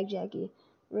 Welcome back, Jackie.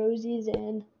 Rosie's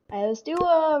in. Alright, let's do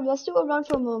a run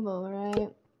for Momo,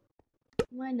 alright?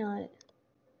 Why not?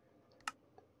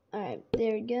 Alright,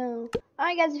 there we go.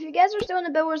 Alright guys, if you guys are still in the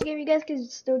Bed Wars game, you guys can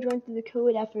still join through the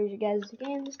code after you guys'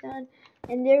 game is done.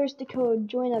 And there's the code.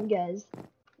 Join up, guys.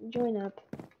 Join up.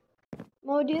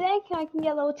 Mo, do you think I can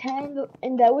get level 10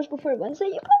 in Bed Wars before Wednesday?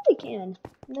 You probably can.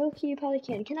 No key, you probably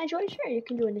can. Can I join? Sure, you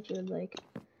can join if you would like.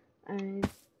 Alright.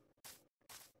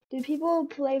 Do people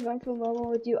play Run from Momo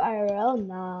with you IRL?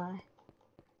 Nah.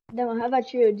 Demo, how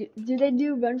about you? Do they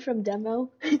do Run from Demo?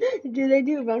 Do they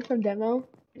do Run from Demo?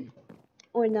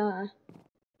 Or nah?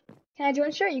 Can I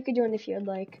join? Sure, you could join if you'd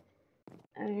like.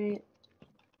 Alright.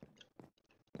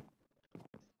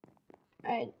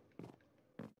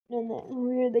 No,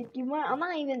 weird. Like you want? I'm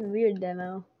not even weird,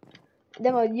 Demo.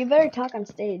 Demo, you better talk on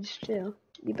stage too.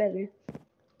 You better.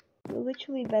 You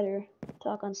literally better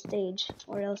talk on stage,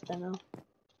 or else, Demo.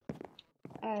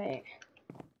 Alright.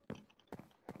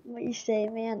 What you say,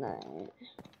 man?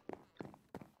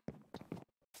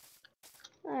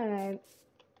 Alright.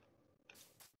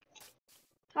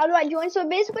 How do I join? So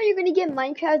basically, you're gonna get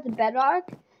Minecraft the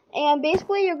Bedrock, and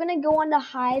basically, you're gonna go on the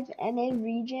Hive NA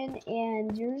region,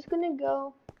 and you're just gonna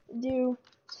go do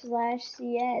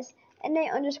 /CS NA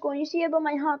underscore. And you see above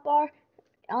my hotbar,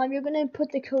 you're gonna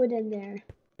put the code in there.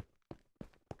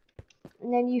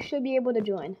 and then you should be able to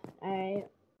join. Alright.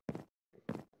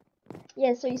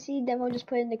 Yeah, so you see demo just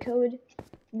put in the code.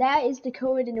 That is the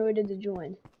code in order to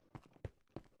join.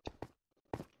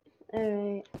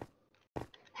 Alright.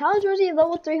 How is Rosie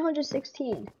level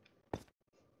 316?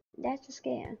 That's a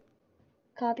scam.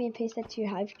 Copy and paste that to your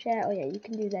Hive chat. Oh yeah, you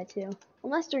can do that too.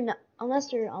 Unless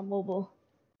they're on mobile.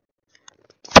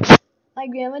 My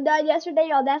grandma died yesterday.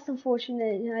 Oh, that's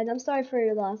unfortunate. I'm sorry for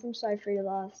your loss. I'm sorry for your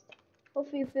loss.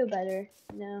 Hopefully you feel better.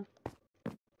 No.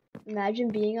 Imagine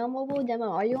being on mobile.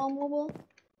 Demo, are you on mobile?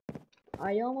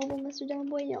 Are you on mobile, Mr. Demo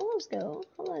Boy? Yo, let's go.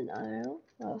 Hello.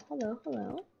 Oh,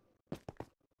 hello.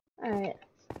 Alright.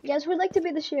 You guys would like to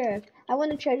be the sheriff. I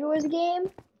want a Treasure Wars game.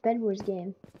 Bed Wars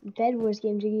game. Bed Wars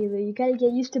game, Jiggy Lou. You gotta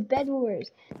get used to Bed Wars.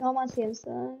 No, I'm on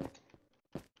Samsung.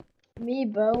 Me,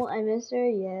 Bo, I miss her.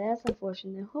 Yeah, that's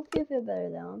unfortunate. Hope you feel better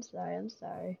though. I'm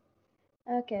sorry.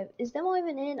 Okay, is Demo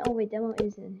even in? Oh wait, Demo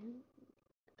is in.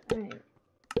 Alright.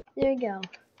 There you go.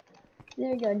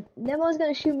 Demo's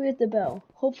gonna shoot me with the bow.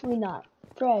 Hopefully not.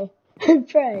 Pray.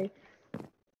 Pray.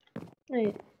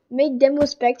 Wait. Make Demo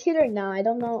spectator? Nah, I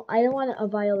don't know. I don't want to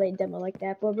violate Demo like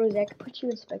that. But Rosie, I could put you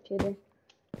in spectator.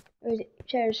 Rosie,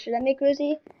 Cherish, should I make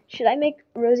Rosie? Should I make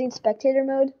Rosie in spectator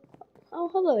mode? Oh,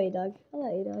 hello, A-Dog.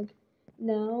 Hello, A-Dog.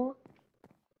 No.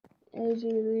 Is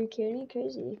you kidding me?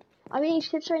 Crazy. I'm eating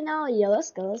chips right now. Yeah,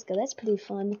 let's go. That's pretty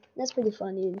fun. That's pretty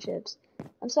fun eating chips.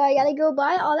 I'm sorry, I gotta go.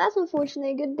 Bye. Oh, that's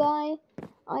unfortunate. Goodbye.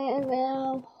 I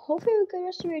am. Hopefully, have a good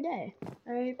rest of your day.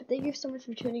 All right, but thank you so much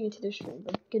for tuning into the stream.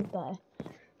 But goodbye.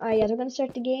 All right, guys, we're gonna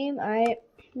start the game. All right,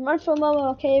 run for a moment,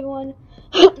 okay, everyone.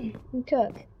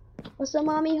 Cook. What's up,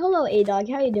 mommy? Hello, A-Dog.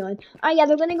 How you doing? All right, guys,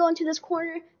 we're gonna go into this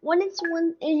corner. When it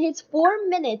hits 4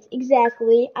 minutes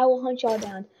exactly, I will hunt y'all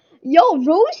down. Yo,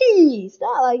 Rosie!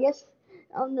 Stop, I guess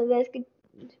I'm the best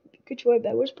Couture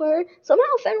Bedwars player.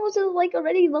 Somehow Fen was like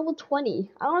already level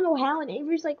 20. I don't know how, and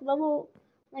Avery's like level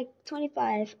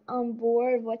 25. I'm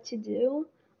bored what to do.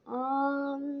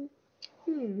 Chaz,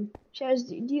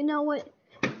 do you know what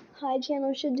High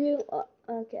Channel should do?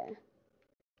 Okay.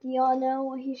 Do y'all know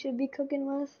what he should be cooking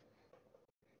with?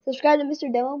 Subscribe to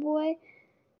Mr. Demo Boy.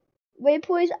 Wait,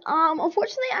 please.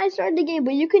 Unfortunately, I started the game,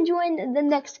 but you can join the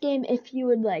next game if you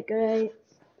would like, alright?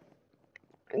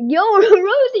 Yo,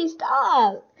 Rosie,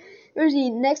 stop! Rosie,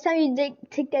 next time you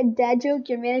take that dad joke,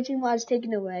 your managing mod's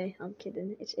taken away. I'm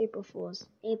kidding. It's April Fool's.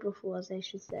 April Fool's, I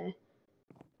should say.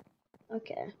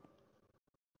 Okay.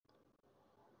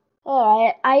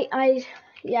 Alright,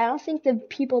 yeah, I don't think the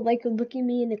people like looking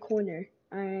me in the corner.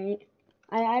 Alright?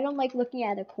 I don't like looking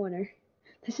at a corner.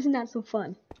 This is not so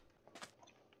fun.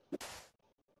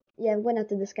 Yeah, I'm going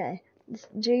after this guy.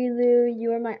 J-Lou,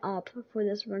 you are my op for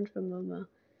this run from Momo.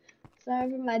 Sorry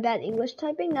for my bad English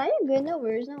typing. No, you're good. No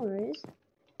worries.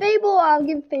 Fable, I'll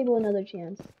give Fable another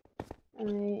chance.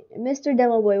 Alright, Mr.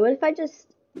 Demo Boy, what if I just...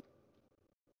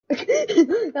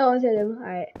 No one hit him.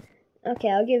 Alright. Okay,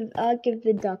 I'll give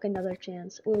the duck another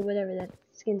chance. Or whatever that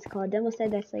skin's called. Demo said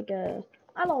that's like a...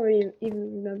 I don't really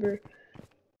even remember.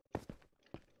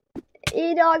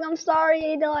 A-Dog, I'm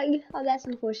sorry, A-Dog. Oh, that's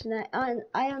unfortunate. I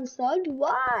unsubbed?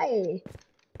 Why?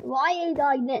 Why,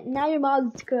 A-Dog? Now your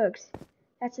mom's cooked.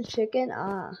 That's a chicken?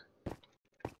 Ah.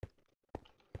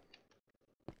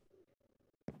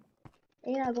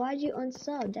 A-Dog, why'd you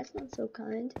unsub? That's not so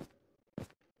kind.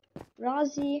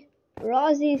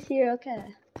 Rozzie's here,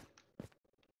 okay.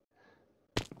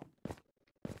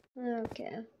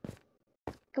 Okay.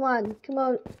 Come on,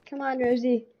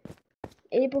 Rosie.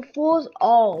 April Fools?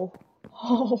 Oh.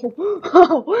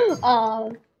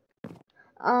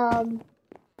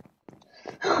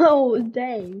 Oh,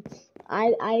 dang.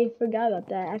 I forgot about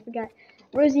that. I forgot.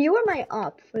 Rosie, you were my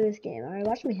op for this game. Alright,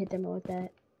 watch me hit demo with that.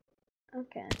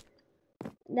 Okay.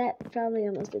 That probably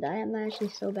almost did. I am actually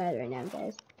so bad right now,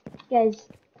 guys. Guys,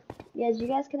 you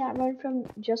guys cannot run from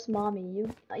just mommy.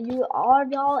 You all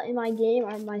y'all in my game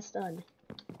are my son.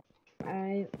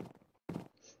 Alright.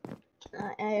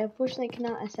 I unfortunately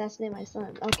cannot assassinate my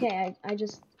son. Okay, I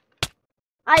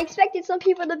expected some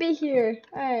people to be here.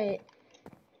 Alright.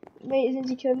 Wait, since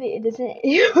you killed me, it doesn't.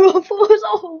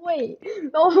 Oh wait.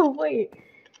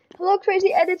 Hello,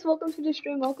 Crazy Edits. Welcome to the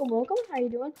stream. Welcome. How you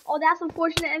doing? Oh, that's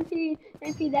unfortunate, MP.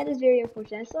 That is very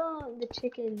unfortunate. I saw the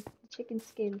chicken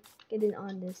skin getting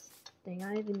on this thing.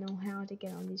 I don't even know how to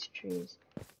get on these trees.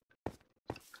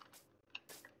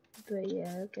 But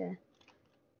yeah, okay.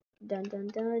 Dun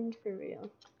for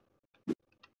real.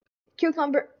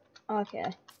 Cucumber.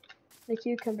 Okay. The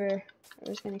cucumber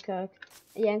is gonna cook.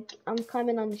 Yeah, I'm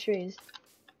climbing on the trees.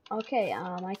 Okay,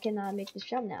 I cannot make this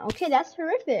jump now. Okay, that's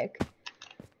horrific.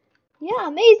 Yeah,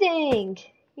 amazing.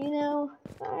 You know,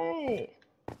 alright.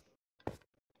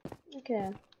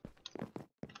 Okay.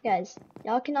 Guys,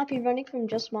 y'all cannot be running from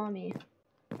just mommy.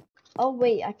 Oh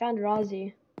wait, I found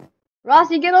Rozzy.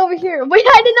 Rozzy, get over here! Wait,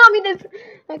 I did not mean this!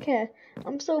 Okay,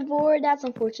 I'm so bored, that's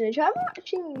unfortunate. Try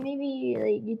watching maybe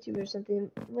like YouTube or something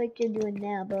like you're doing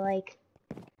now, but like,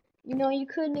 you know, you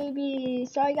could maybe,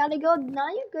 sorry, gotta go. Now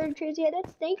you're good, Crazy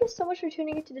Edits. Thank you so much for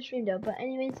tuning into the stream though, but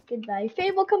anyways, goodbye.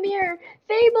 Fable, come here!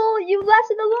 Fable, you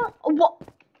lasted a long, oh, what?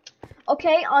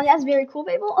 Okay, that's very cool,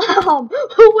 Fable.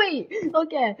 Wait,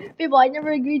 okay, Fable, I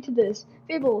never agreed to this.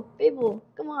 Fable,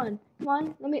 come on,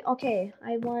 let me, okay,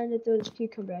 I wanted to throw this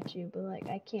cucumber at you, but like,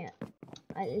 I can't.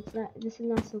 This is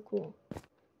not so cool.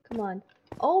 Come on.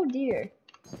 Oh dear.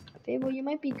 Fable, you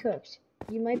might be cooked.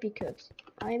 You might be cooked.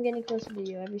 I am getting closer to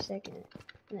you every second.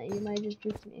 And you might just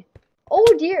juke me.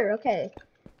 Oh dear, okay.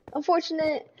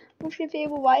 Unfortunate.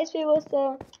 Fable, why is Fable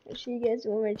still? She gets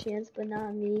one more chance, but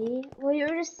not me. Well, you're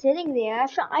just sitting there.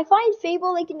 I find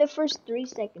Fable like in the first 3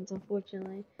 seconds,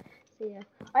 unfortunately. So yeah.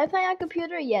 Are you playing on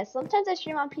computer? Yes. Sometimes I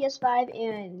stream on PS5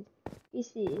 and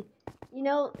PC. You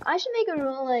know, I should make a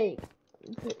rule like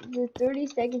the 30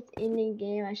 seconds in the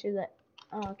game. I should let.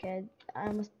 Oh, okay. I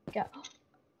almost got.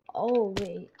 Oh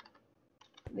wait.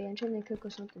 Wait, I'm trying to cook or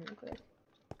something real quick.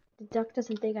 The duck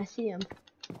doesn't think I see him,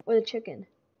 or the chicken.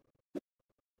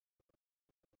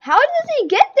 How does he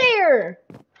get there?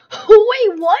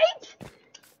 Wait, what?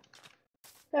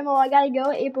 Remo, I gotta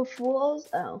go. April Fools.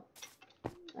 Oh.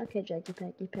 Okay, Jackie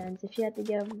Packy Pens. If you have to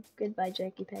go, goodbye,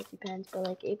 Jackie Packy Pens. But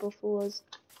like April Fools,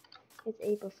 it's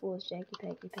April Fools, Jackie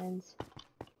Packy Pens.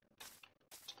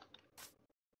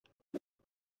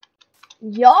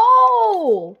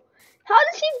 Yo! How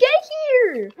does he get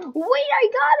here? Wait, I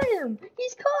got him.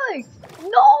 He's cooked.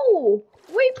 No.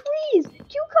 Wait, please.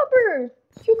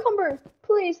 Cucumber.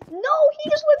 Please. No, he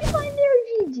just went behind there.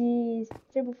 GG's.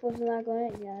 Triple Fools are not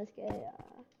going. Yeah, that's good.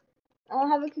 I don't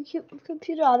have a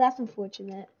computer. Oh, that's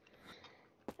unfortunate.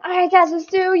 Alright, guys, let's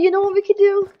do. You know what we could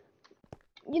do?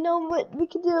 You know what we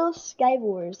could do? Sky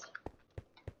Wars.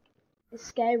 It's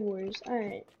Sky Wars.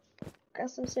 Alright.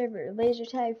 Custom server. Laser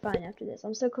tag. Fine after this.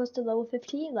 I'm so close to level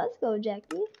 15. Let's go,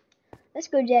 Jackie. Let's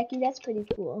go, Jackie. That's pretty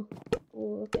cool.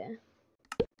 Ooh, okay.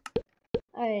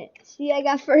 Alright. See, I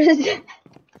got first.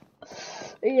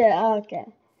 Yeah, okay.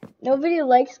 Nobody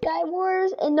likes Sky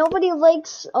Wars, and nobody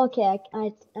likes. Okay,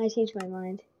 I changed my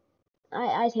mind.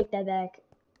 I take that back.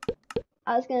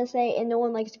 I was gonna say, and no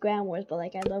one likes Ground Wars, but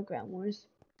like I love Ground Wars.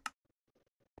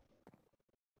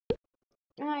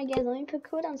 Alright, guys, let me put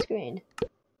code on screen.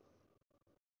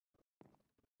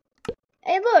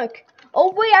 Hey, look!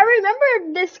 Oh wait, I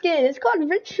remember this skin. It's called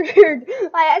Richard.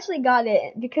 I actually got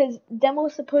it because Demo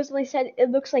supposedly said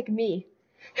it looks like me,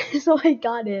 so I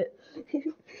got it.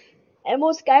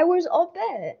 Emerald Skywars, I'll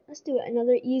bet. Let's do it.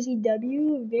 Another easy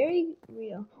W. Very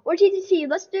real. Or TTT.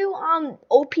 Let's do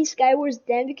OP Skywars.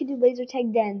 Then we could do laser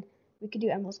tag. Then we could do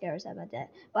Emerald Skywars. How about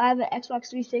that? But I have an Xbox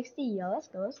 360. Yo, let's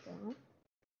go.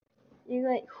 You're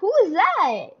like, who is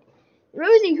that?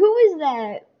 Rosie, who is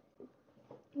that?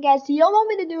 Guys, do y'all want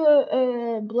me to do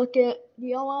a Blookit? Do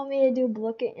y'all want me to do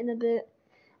Blookit in a bit?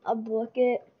 A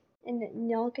Blookit, and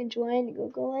y'all can join.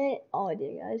 Google it. Oh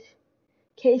dear, guys.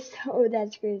 Okay, so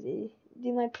that's crazy.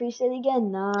 Do my preset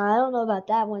again? Nah, I don't know about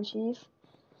that one, Chief.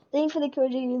 Thank you for the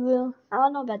code, Lou. I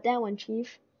don't know about that one,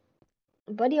 Chief.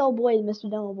 Buddy old boy,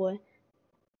 Mr. Demo Boy.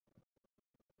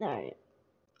 Alright.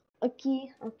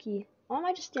 Okay. Why am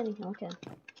I just standing here? Okay.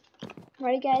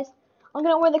 Ready, guys? I'm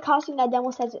gonna wear the costume that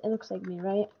Demo says it looks like me,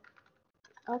 right?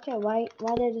 Okay, why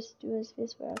did I just do his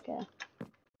face for? Okay.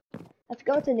 I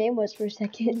forgot what the name was for a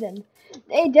second. And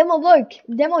hey, Demo, look!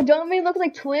 Demo, don't we look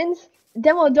like twins?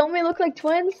 Demo, don't we look like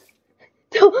twins?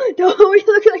 Don't we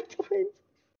look like twins?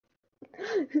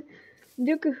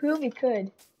 Duke who we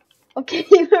could. Okay,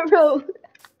 bro.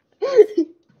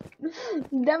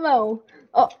 Demo.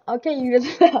 Oh, okay, you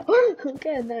just fell.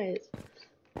 Okay, nice.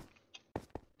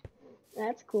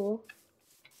 That's cool.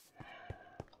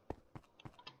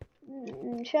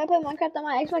 Should I play Minecraft on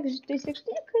my Xbox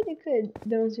 360? You could.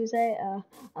 Those who say,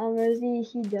 Rosie,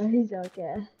 he does. He's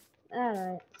okay.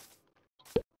 Alright.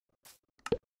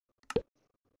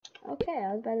 Okay,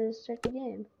 I was about to start the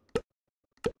game.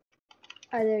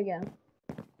 Alright, there we go.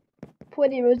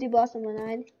 Pretty Rosie Blossom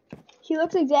 19. He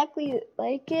looks exactly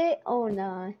like it. Oh,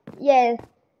 nah. Yeah,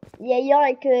 y'all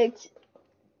are cooked.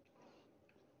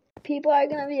 People are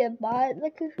gonna be a bot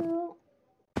the Kahoot.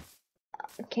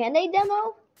 Can they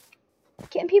demo?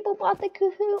 Can people bot the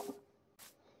Kahoot?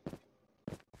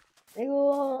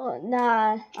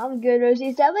 Nah, I'm good, Rosie.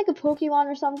 Is that like a Pokemon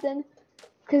or something?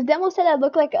 Because Demo said I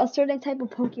look like a certain type of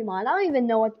Pokemon. I don't even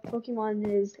know what Pokemon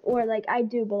is. Or like I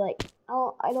do, but like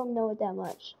I don't know it that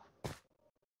much.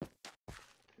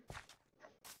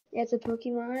 Yeah, it's a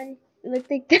Pokemon. It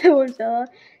looks like that was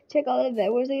check all the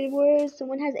bad words they were.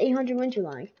 Someone has 800 when you're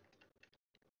lying.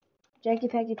 Jackie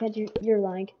Packy Pet, you're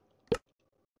lying.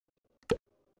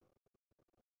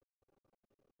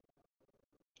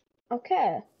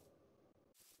 Okay.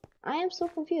 I am so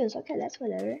confused. Okay, that's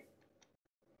whatever.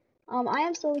 I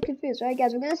am still confused. Alright,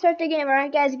 guys, we're gonna start the game.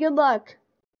 Alright, guys, good luck.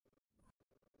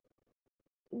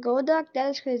 Gold Duck, that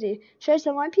is crazy. Should I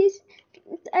sell my piece?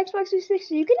 Xbox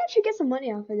 360, you can actually get some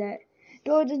money off of that.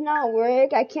 No, it does not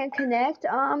work. I can't connect.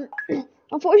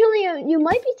 Unfortunately, you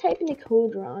might be typing the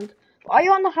code wrong. Are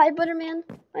you on the Hive, Butterman?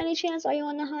 By any chance? Are you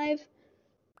on the Hive?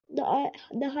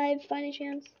 The Hive, by any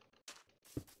chance?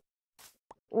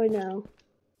 Or no?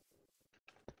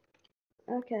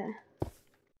 Okay.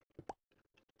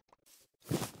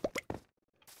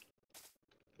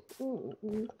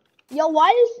 Yo, why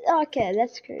is okay?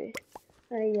 That's crazy.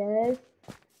 I guess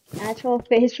actual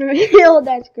face reveal.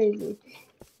 That's crazy.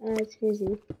 That's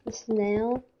crazy. The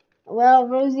snail. Well,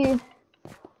 Rosie.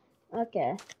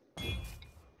 Okay.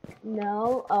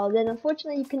 No. Oh, then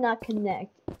unfortunately you cannot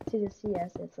connect to the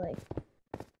CS. It's like,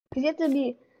 cause you have to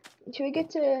be. Should we get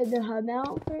to the hub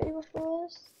now for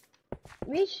us?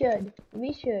 We should.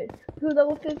 We should. Who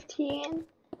level 15?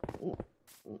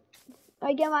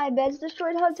 I get my beds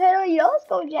destroyed hub title. Yo, let's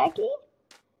go, Jackie.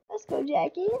 Let's go,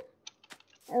 Jackie.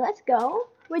 And let's go.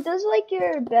 Wait, does like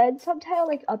your bed subtitle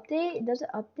like update? Does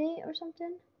it update or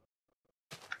something?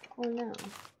 Oh no.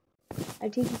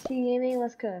 TTC gaming,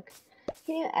 let's cook.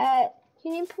 Can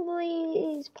you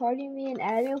please party me and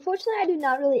add me? Unfortunately, I do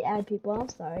not really add people. I'm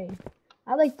sorry.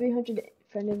 I have like 300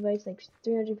 friend invites, like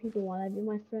 300 people want to be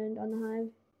my friend on the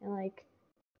Hive. And like,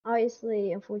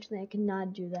 obviously, unfortunately, I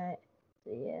cannot do that.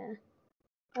 So yeah.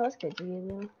 Oh, that's good,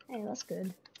 though. Hey, that's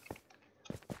good.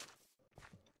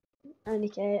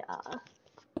 Okay,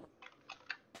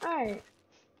 alright.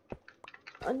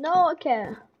 Oh, no,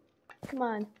 okay. Come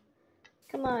on.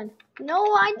 Come on. No,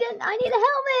 I didn't. I need a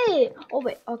helmet. Oh,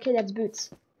 wait. Okay, that's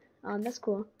boots. That's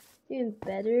cool. Even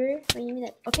better. What do you mean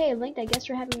that? Okay, Linked, I guess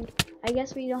we're having. I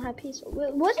guess we don't have peace.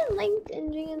 Wasn't Linked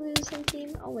and Jingle the same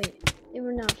team? Oh, wait. They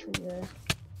were not for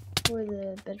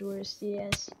the Bed Wars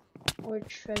CS or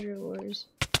Treasure Wars.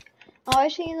 Oh,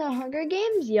 actually in the Hunger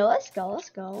Games? Yeah, let's go.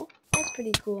 Let's go. That's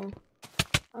pretty cool.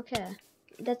 Okay.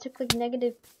 That took like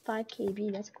negative 5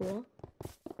 KB. That's cool.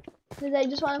 Because I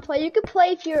just want to play. You can play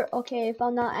if you're okay, if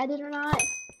I'm not added or not.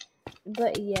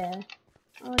 But yeah.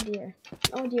 Oh dear.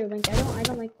 Oh dear, Link. I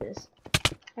don't like this.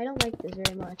 I don't like this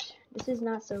very much. This is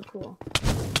not so cool.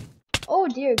 Oh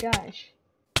dear gosh.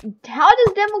 How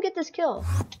does Demo get this kill?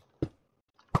 How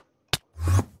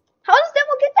does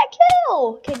Demo get that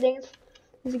kill? Okay, dang,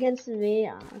 it's against me.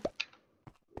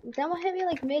 Demo hit me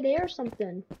like mid-air or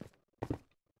something.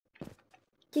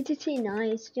 TTT,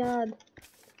 nice job.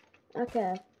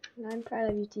 Okay. I'm proud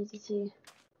of you, TTT.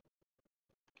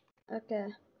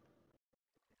 Okay.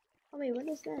 Oh wait, what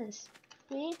is this?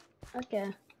 Me?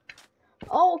 Okay.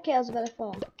 Oh, okay, I was about to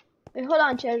fall. Wait, hold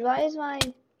on, chat. Why is my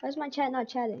chat not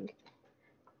chatting?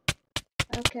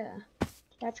 Okay.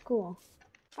 That's cool.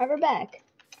 Alright, we're back.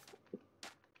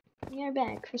 You're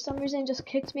back. For some reason it just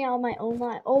kicked me out of my own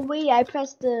line. Oh wait, I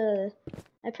pressed the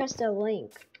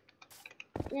link.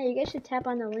 Yeah, you guys should tap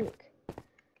on the link.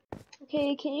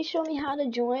 Okay, can you show me how to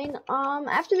join?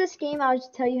 After this game, I'll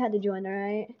just tell you how to join,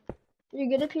 alright? You're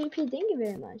good at PvP, thank you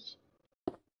very much.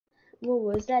 What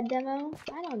was that demo?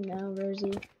 I don't know,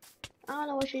 Rosie. I don't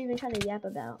know what you're even trying to yap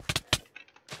about.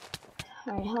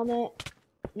 Alright, helmet.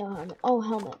 No helmet. Oh,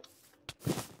 helmet.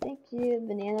 Thank you,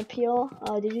 banana peel.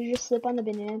 Oh, did you just slip on the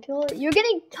banana peel? You're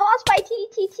getting tossed by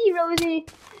TTT, Rosie!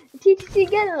 TTT,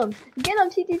 get him! Get him,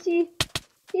 TTT!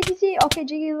 TTT, okay,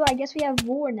 Jiggy, I guess we have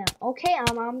war now. Okay,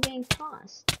 I'm getting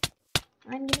tossed.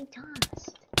 I'm getting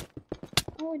tossed.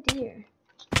 Oh dear.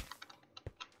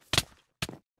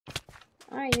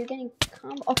 Alright, you're getting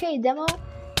okay, Demo.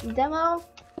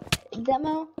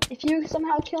 If you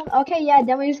somehow kill me. Okay, yeah,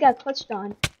 Demo, you just got clutched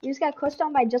on. You just got clutched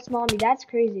on by Just Mommy. That's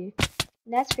crazy.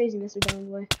 That's crazy, Mr. Demo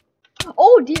Boy.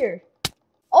 Oh dear.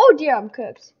 Oh dear, I'm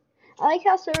cooked. I like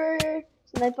how Sir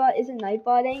Nightbot isn't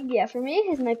nightbotting. Yeah, for me,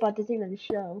 his nightbot doesn't even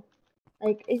show.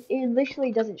 Like, it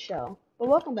literally doesn't show. But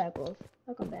welcome back, Wolf.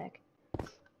 Welcome back.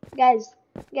 Guys,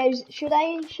 should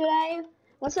I,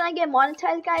 once I get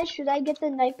monetized, guys, should I get the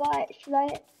Nightbot? Should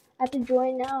I have to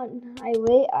join now? I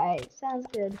wait? Alright, sounds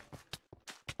good.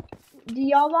 Do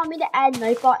y'all want me to add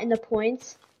Nightbot in the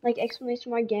points? Like,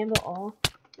 exclamation mark Gambit all?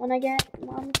 When I get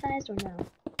monetized or no?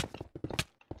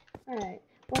 Alright.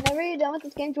 Whenever you're done with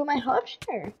this game, join my hub?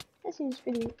 Sure. That seems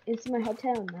pretty. It's my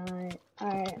hotel. Alright.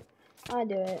 Alright. I'll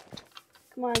do it.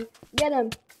 Come on. Get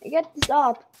him. Get this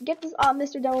up. Get this up,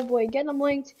 Mr. Devil Boy. Get him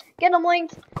linked. Get him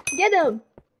linked. Get him.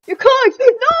 You're cooked.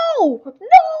 No!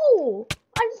 No!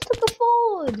 I just took the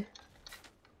fold.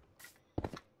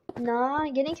 Nah,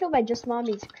 getting killed by just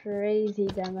mommy is crazy,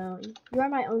 Demo. You are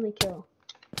my only kill.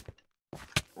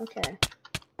 Okay.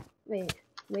 Wait,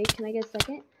 can I get a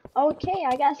second? Okay,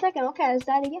 I got a second. Okay, let's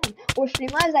die again. Or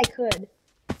Streamlabs, I could.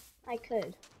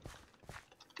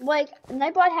 Like,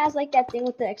 Nightbot has like that thing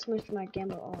with the exclamation mark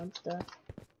gamble all and stuff.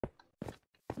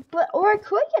 But, or I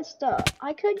could get stuff.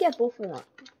 I could get both of them.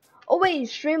 Oh wait,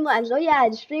 Streamlabs. Oh yeah,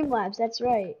 it's Streamlabs. That's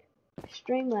right.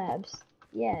 Streamlabs.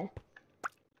 Yeah.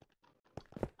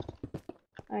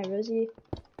 Alright, Rosie.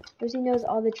 Rosie knows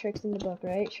all the tricks in the book,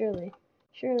 right? Surely.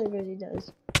 Surely Rosie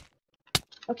does.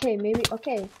 Okay, maybe.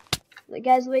 Okay.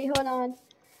 Guys, wait, hold on.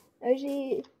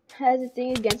 Rosie has a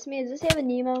thing against me. Does he have a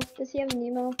Nemo? Does he have a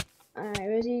Nemo? Alright,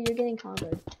 Rosie, you're getting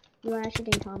comboed. You are actually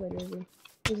getting comboed, Rosie.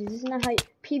 Rosie, this is not how you...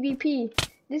 PvP.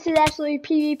 This is actually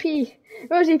PvP.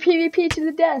 Rosie, PvP to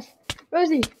the death.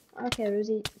 Rosie. Okay,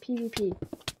 Rosie, PvP.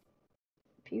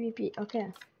 PvP.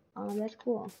 Okay. That's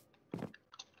cool.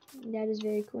 That is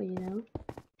very cool, you know.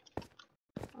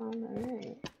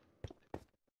 Alright.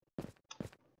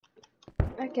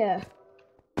 Okay.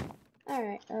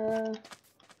 Alright, come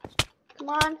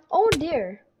on. Oh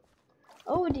dear.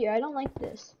 Oh dear, I don't like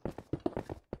this.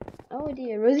 Oh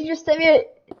dear. Rosie just sent me a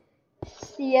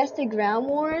Siesta Ground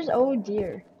Wars? Oh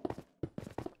dear.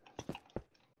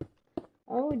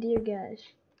 Oh dear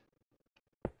gosh.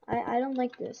 I don't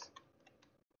like this.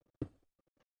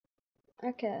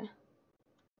 Okay.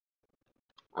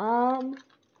 I'm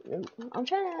trying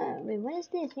to wait, what is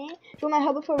this, man? Do my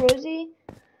help before Rosie?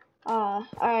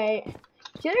 Alright.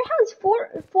 Jitter has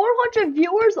 400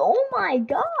 viewers. Oh my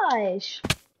gosh.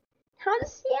 How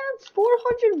does he have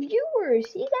 400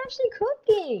 viewers? He's actually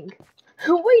cooking.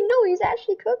 Wait, no, he's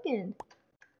actually cooking.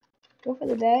 Go for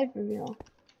the bad reveal.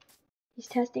 He's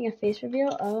testing a face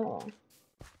reveal? Oh.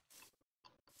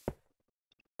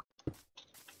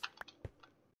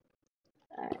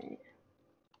 Alright.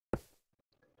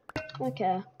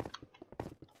 Okay.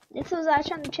 This was I was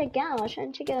trying to check out. I was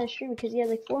trying to check out on stream because he had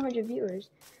like 400 viewers.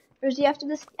 Rosie,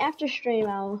 after stream,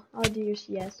 I'll do your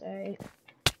CS. Alright.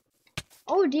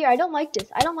 Oh dear, I don't like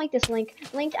this. I don't like this link.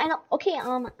 I don't. Okay,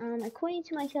 according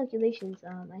to my calculations,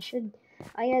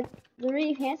 I had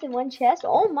 3 pants and 1 chest.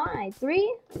 Oh my,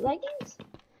 3 leggings?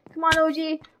 Come on,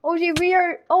 OG. OG, we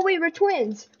are. Oh wait, we're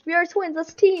twins. We are twins.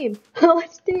 Let's team.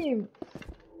 Let's team.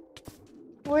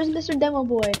 Where's Mr. Demo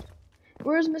Boy?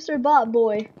 Where's Mr. Bot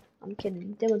Boy? I'm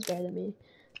kidding. Demo's better than me.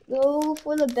 Go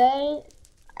for the bed.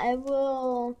 I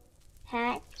will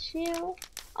hack you.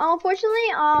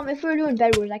 Unfortunately, if we were doing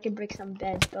Bed Wars, I could break some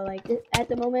beds. But like at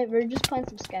the moment, we're just playing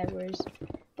some Sky Wars.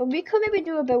 But we could maybe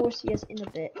do a Bed Wars CS in a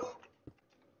bit.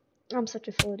 I'm such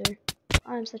a folder.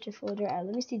 I'm such a folder. Alright,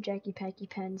 let me see Jackie Packy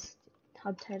Pen's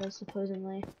hub title,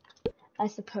 supposedly. I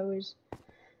suppose.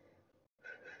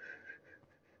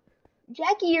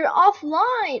 Jackie, you're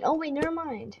offline! Oh wait, never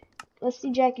mind. Let's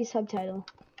see Jackie's subtitle.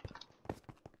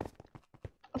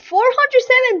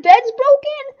 407 beds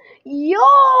broken?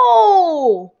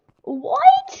 Yo!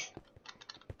 What?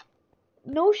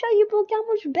 No shot, you broke that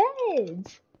much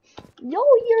beds. Yo,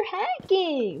 you're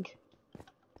hacking.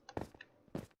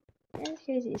 That's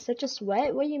crazy. Such a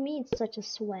sweat? What do you mean, such a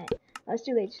sweat? Let's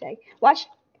do late check. Watch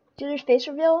Jitter's face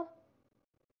reveal.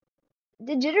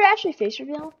 Did Jitter actually face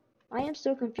reveal? I am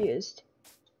so confused.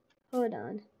 Hold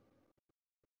on.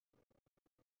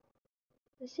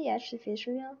 Does he actually face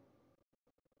reveal?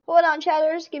 Hold on,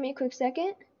 chatters. Give me a quick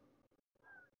second.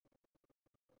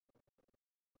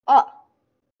 Oh!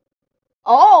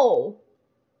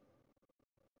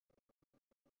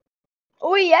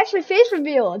 Oh, he actually face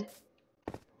revealed.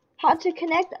 How to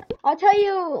connect? I'll tell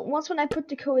you once when I put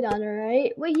the code on,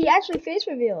 alright? Wait, he actually face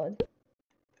revealed.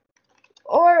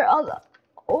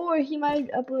 Or he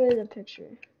might have uploaded a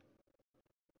picture.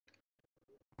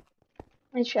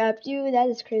 I trapped you? That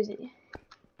is crazy.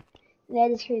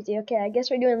 That is crazy. Okay, I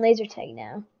guess we're doing laser tag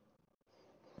now.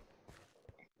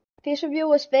 Face reveal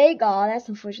was fake? Aw, that's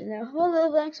unfortunate. Hello,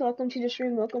 Lex. Welcome to the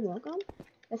stream. Welcome, welcome.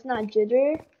 That's not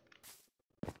Jitter.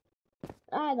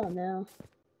 I don't know.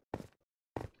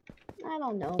 I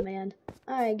don't know, man.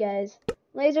 Alright, guys.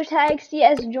 Laser tag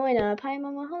CS join up. Hi,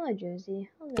 Mama. Hello, Josie.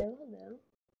 Hello,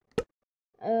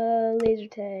 hello. Laser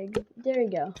tag. There we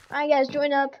go. Alright, guys.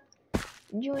 Join up.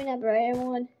 Join up, right,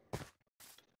 everyone?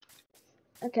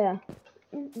 Okay.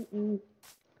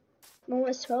 Mom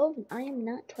was 12. I am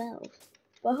not 12.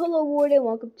 But hello, Warden.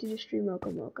 Welcome to the stream.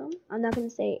 Welcome, welcome. I'm not gonna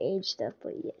say age stuff,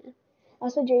 but yeah.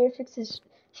 Also, Jader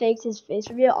fakes his face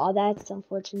reveal. Oh, that's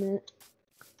unfortunate.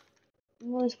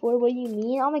 Almost 4, what do you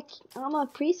mean? I'm a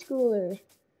preschooler.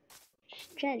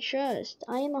 Can't trust.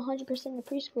 I am 100% a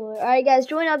preschooler. Alright guys,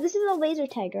 join up. This is a laser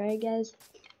tag, alright guys?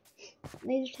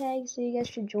 Laser tag, so you guys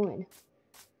should join.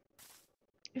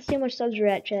 Let's see how much subs we're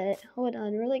at, chat. Hold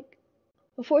on, we're like,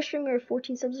 before stream we were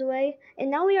 14 subs away, and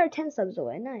now we are 10 subs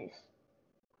away. Nice.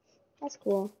 That's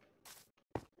cool.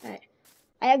 Alright.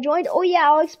 I have joined. Oh yeah,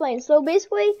 I'll explain. So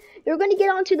basically, you're gonna get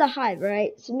onto the Hive,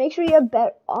 right? So make sure you have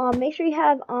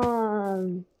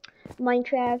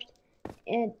Minecraft,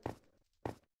 and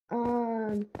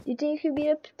do you think you could be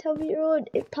a 12-year-old?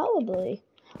 Probably.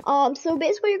 So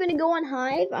basically, you're gonna go on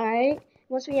Hive, alright?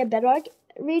 Once we have Bedrock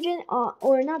region,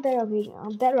 or not Bedrock region,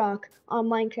 Bedrock on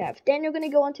Minecraft. Then you're gonna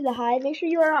go onto the Hive. Make sure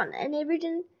you are on NA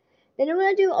region. Then I'm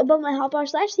gonna do above my hotbar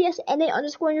 /CS NA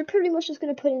underscore, and you're pretty much just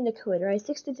gonna put in the code, right?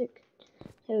 6-6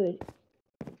 code.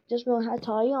 Just know how to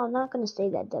tell you. I'm not gonna say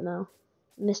that demo,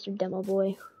 Mr. Demo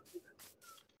Boy.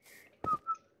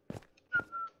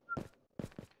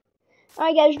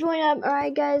 Alright guys, join up.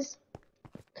 Alright guys.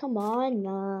 Come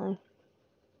on,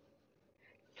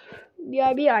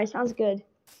 BRB, sounds good.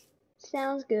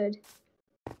 Sounds good.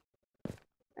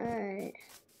 Alright.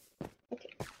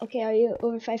 Okay, are you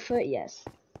over 5 foot? Yes.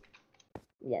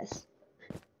 Yes.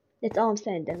 That's all I'm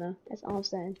saying, Demo. That's all I'm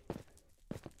saying.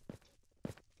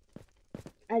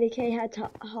 IDK had to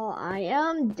how I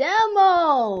am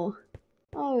Demo!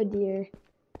 Oh dear.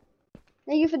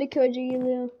 Thank you for the code,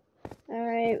 Jigilu.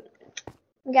 Alright.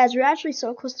 Guys, we're actually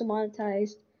so close to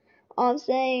monetized. All I'm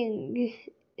saying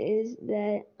is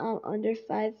that I'm under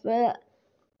 5 foot.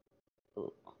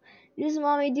 Just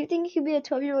mommy, do you think you could be a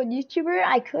 12-year-old YouTuber?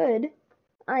 I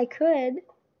could.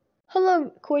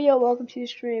 Hello, Koyo, welcome to the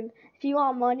stream. If you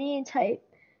want money, type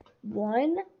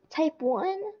 1.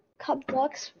 Cup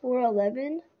bucks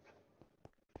 411.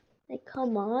 Like,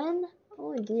 come on.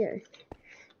 Oh dear.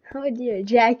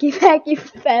 Jackie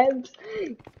Febs.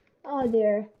 Oh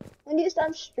dear. When do you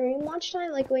stop stream watch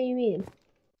time? Like, what do you mean?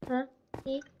 Huh?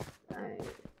 Alright.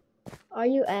 Are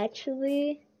you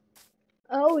actually?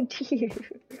 Oh dear.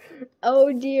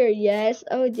 Oh dear, yes.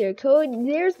 Oh dear. Code.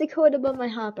 There's the code above my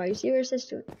hotbar. You see where it says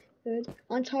code?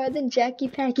 On taller than Jackie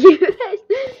Packy.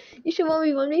 You should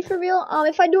 1v1 me for real?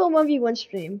 If I do a 1v1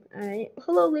 stream. Alright.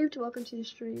 Hello, Liv. Welcome to the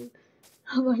stream.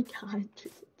 Oh my god.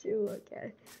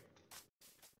 Okay.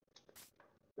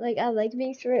 Like, I like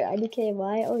being short.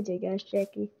 IDKY. Oh dear gosh,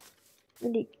 Jackie.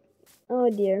 Oh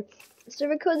dear. The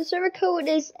server code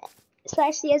is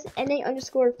 /CS NA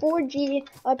underscore 4G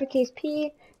uppercase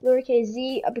P lowercase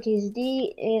Z uppercase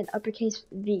D and uppercase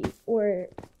V, or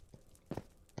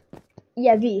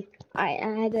yeah, V. I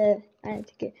had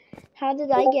to get. How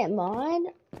did I get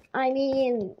mod? I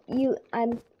mean,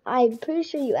 I'm pretty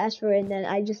sure you asked for it, and then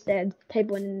I just said type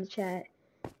 1 in the chat.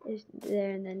 It's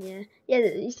there, and then yeah.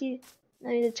 You see,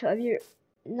 not the 12-year.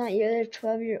 Not you're the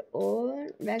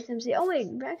 12-year-old. Rex MC. Oh wait,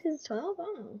 Rex is 12.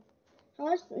 Oh. How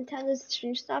much time does the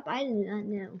stream stop? I did not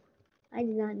know.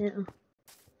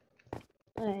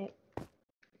 Alright.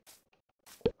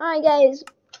 Alright, guys.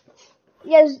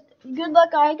 Good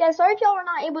luck. Alright, guys. Sorry if y'all were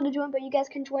not able to join, but you guys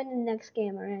can join in the next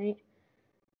game, alright?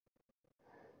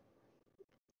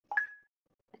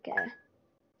 Okay.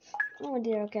 Oh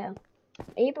dear, okay.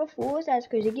 April Fools, that's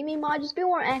crazy. Give me mod, just be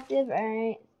more active,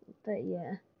 alright? But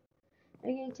yeah.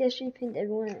 I'm getting to stream pinned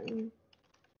everyone.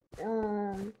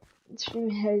 Stream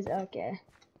has, okay.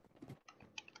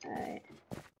 Alright.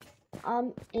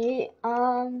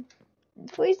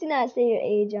 Please do not say your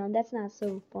age, that's not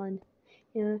so fun.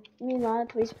 You know, give me mod,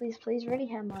 please. Already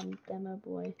have mod Demo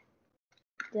Boy.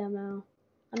 Demo.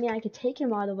 I mean, I could take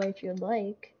him all the way if you'd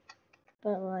like.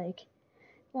 But, like,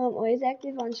 well, I'm always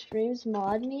active on streams,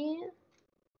 mod me?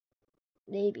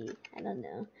 Maybe. I don't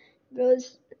know.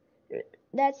 Bros,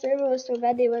 that server was so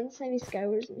bad they wouldn't send me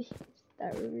Skywars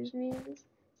memes.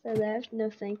 So left, no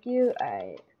thank you.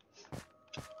 Alright.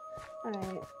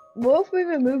 What if we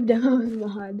remove Demo's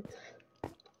mod?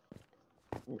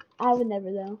 I would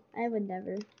never though.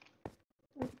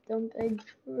 Don't beg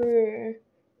for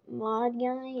mod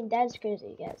guy. That's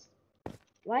crazy, guys.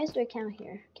 Why is there a cow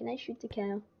here? Can I shoot the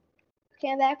cow?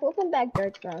 Okay, I'm back. Welcome back,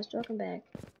 Dark Frost. Welcome back.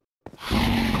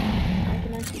 I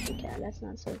cannot shoot the cow. That's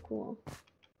not so cool.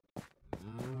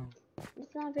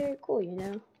 It's not very cool, you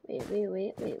know.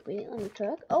 Wait. Let me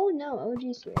cook. Oh no,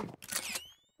 OG's here.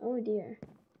 Oh dear.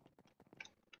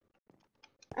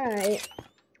 Alright.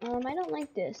 I don't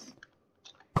like this.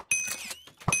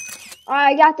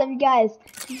 Alright, I got them, you guys.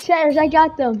 Chatters, I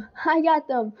got them.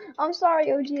 I'm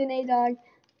sorry, OG and A-Dog.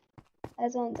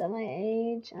 That's on my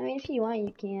age. I mean, if you want,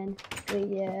 you can. But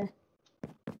yeah.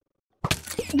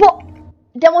 Whoa!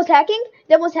 Demo's hacking?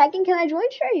 Demo's hacking? Can I join?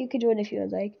 Sure, you could join if you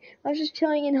would like. I was just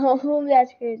chilling in home.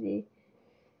 That's crazy.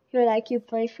 You're like, you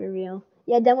play for real.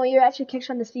 Yeah, Demo, you're actually kicked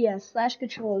from the CS. Slash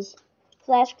controls.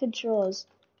 Slash controls.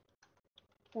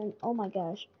 And, oh my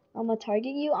gosh. I'm gonna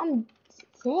target you. I'm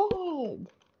dead.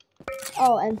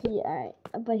 Oh, MP. Alright.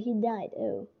 But he died.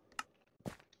 Ew.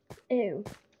 Ew.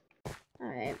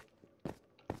 Alright.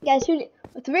 Guys,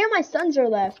 three of my sons are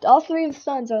left. All three of the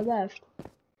sons are left.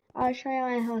 I was trying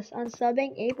my house on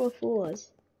subbing April Fools.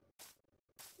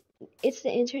 It's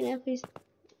the internet, please.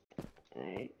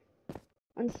 Alright.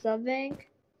 On subbing.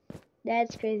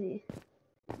 That's crazy.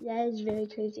 That is very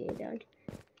crazy, dog.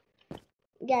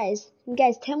 Guys,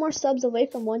 10 more subs away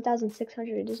from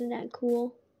 1,600. Isn't that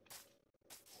cool?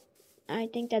 I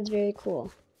think that's very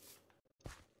cool.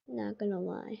 Not gonna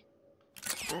lie.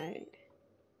 Alright.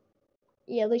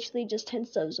 Yeah, literally just 10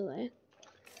 subs away.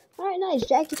 Alright, nice.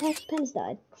 Jackie Packy Pens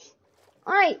died.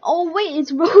 Alright. Oh, wait.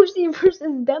 It's Rosie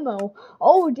versus Demo.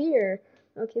 Oh, dear.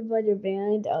 Okay, but you're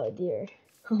banned. Oh, dear.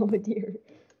 Oh, dear.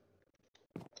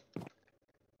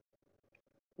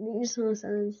 These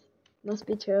sounds must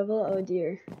be terrible. Oh,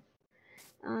 dear.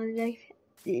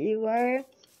 You were.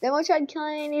 Demo tried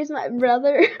killing. He's my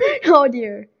brother. Oh,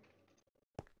 dear.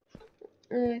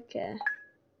 Okay.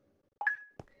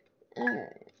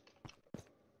 Alright.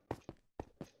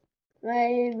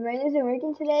 My brain isn't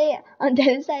working today. On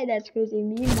Dennis' side, that's crazy.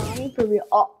 Me, mommy, for real.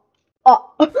 Oh.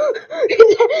 Oh.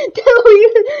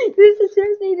 This is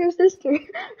seriously your sister.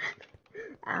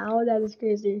 Ow, that is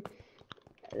crazy.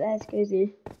 That's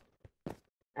crazy.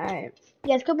 Alright.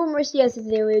 Yes, a couple more CSs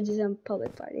today. We'll do some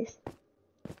public parties.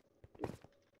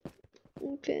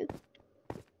 Okay.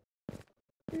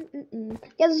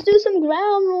 Yeah, let's do some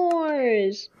ground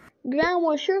wars. Ground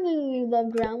wars. Surely we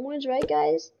love ground wars, right,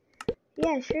 guys?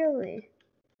 Yeah, surely.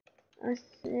 Let's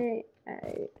say,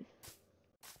 alright.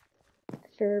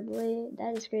 Fairblade.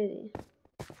 That is crazy.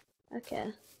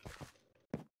 Okay.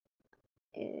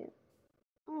 Yeah.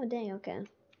 Oh, dang, okay.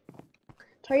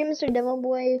 Target Mr. Demo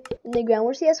Boy in the ground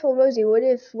wars. Yes, well, Rosie, what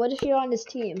if you're on this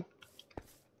team?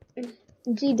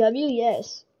 GW,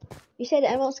 yes. You said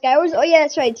Emerald Skywars? Oh, yeah,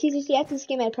 that's right. TCC after this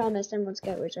game, I promised Emerald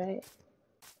Skywars, right?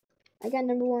 I got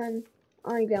 #1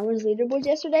 on Ground Wars leaderboards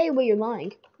yesterday. Wait, you're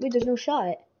lying. Wait, there's no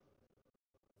shot.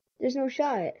 There's no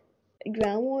shot.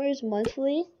 Ground Wars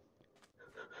monthly?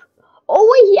 Oh,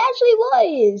 wait, he actually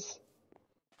was!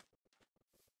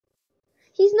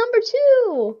 He's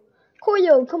 #2!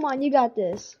 Koyo, come on, you got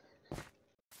this.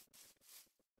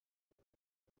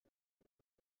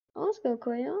 Oh, let's go,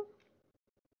 Koyo.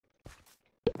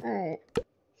 Alright.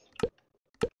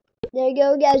 There you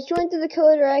go, guys. Join through the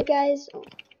code, alright, guys? Oh,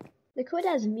 the code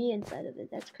has me inside of it.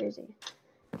 That's crazy.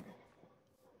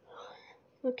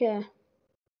 Okay.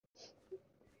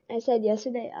 I said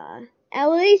yesterday, at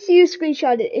least you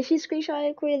screenshot it. If you screenshot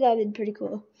it, Koyo, that would be pretty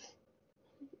cool.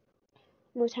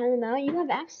 More time them out? You have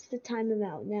access to time them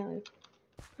out now.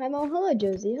 Hi, Mo. Hello,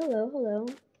 Josie. Hello, hello.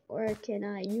 Or can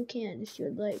I? You can if you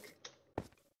would like.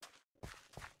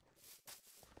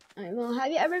 Alright, Mo.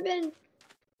 Have you ever been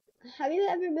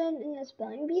in a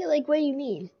spelling bee? Like, what do you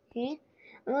mean? Okay?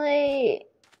 Like,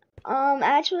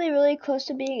 actually really close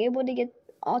to being able to get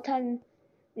all-time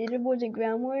leaderboards and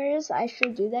ground wars. I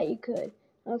should do that. You could.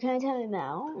 Oh, can I time them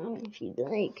out? If you'd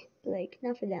like. Like,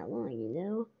 not for that long, you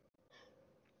know?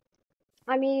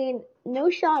 I mean,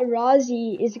 no shot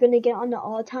Rozzy is gonna get on the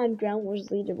all-time ground wars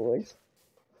leaderboards.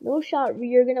 No shot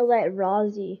you're gonna let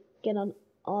Rozzy get on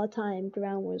all-time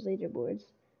ground wars leaderboards.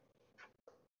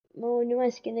 Oh, do my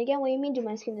skin again? What do you mean do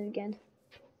my skin again?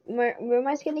 Wear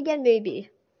my skin again? Maybe.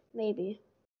 Maybe.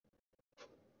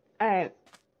 Alright.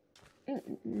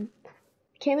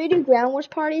 Can we do ground wars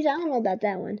parties? I don't know about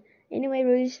that one. Anyway,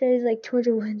 Rudy says like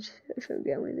 200 wins from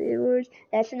ground wars leaderboards.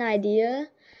 That's an idea.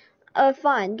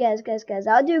 Fine, guys.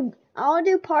 I'll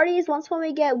do parties once when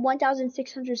we get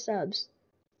 1,600 subs.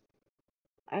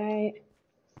 Alright.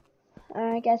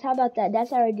 Alright, guys, how about that?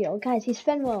 That's our deal. Guys, he's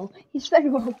Fenwell.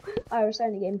 Alright, we're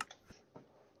starting the game.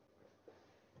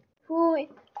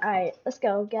 Alright, let's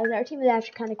go. Guys, our team is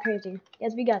actually kind of crazy.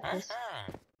 Guys, we got this.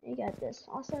 We got this.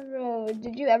 Awesome road.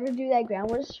 Did you ever do that ground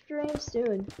wars stream?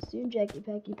 Soon, Jackie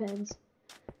Packy Pens.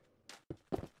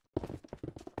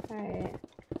 Alright.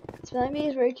 Spelling bee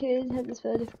is where kids have to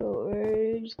spell difficult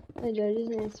words. The judges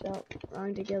and it's spelled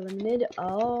wrong to get eliminated.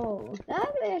 Oh,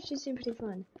 that would actually seem pretty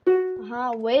fun.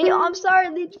 Wait, oh, I'm sorry,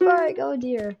 Leech Park. Oh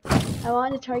dear. I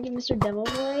wanted to target Mr. Demo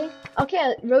Boy.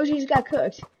 Okay, Rosie's got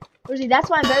cooked. Rosie, that's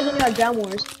why I'm better than you at Ground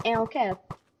Wars. And okay,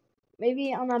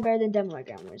 maybe I'm not better than Demo at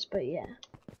Ground Wars, but yeah.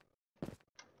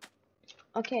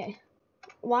 Okay.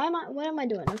 What am I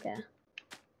doing? Okay.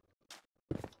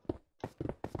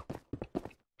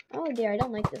 Oh dear, I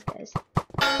don't like this, guys.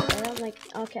 I don't like.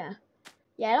 Okay.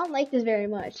 Yeah, I don't like this very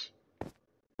much.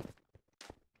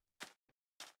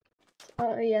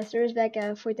 Oh yes, there's back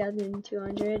at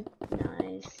 4,200.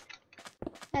 Nice.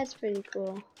 That's pretty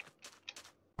cool.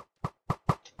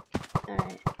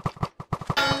 Alright.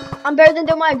 I'm better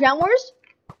than my ground wars?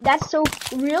 That's so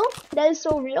real? That is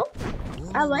so real?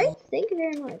 I like. Thank you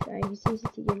very much. Alright, he's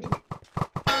CCT gaming.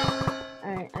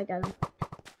 Alright, I got him.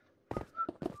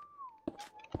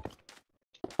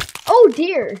 Oh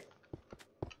dear!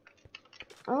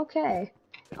 Okay.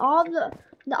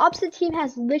 The opposite team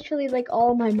has literally like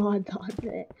all my mods on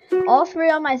it. All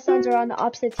 3 of my sons are on the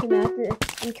opposite team.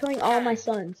 I'm killing all my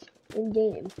sons in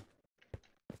game.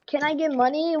 Can I get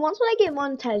money? Once when I get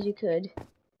monetized, you could.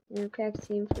 You know, crack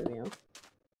team for real.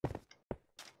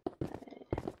 Alright.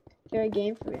 Fair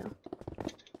game for real.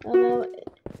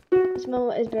 This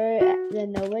Momo is better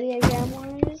than nobody at Grand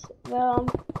Wars.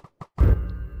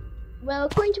 Well,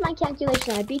 according to my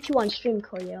calculation, I beat you on stream,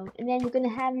 Koyo. And then you're gonna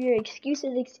have your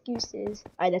excuses.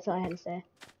 Alright, that's all I had to say.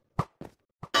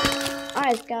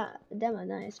 Alright, it's got a demo,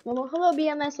 nice. Momo, hello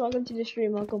BMS, welcome to the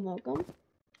stream, welcome.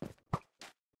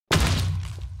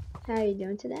 How are you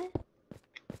doing today?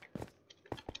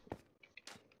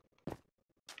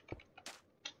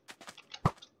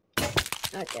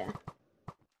 Okay.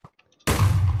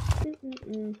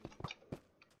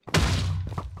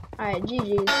 Alright,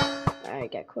 GG's.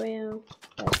 Alright, got Koyo.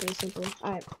 That's pretty simple.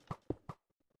 Alright.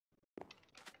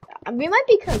 We might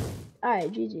be cooked.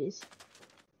 Alright, GG's.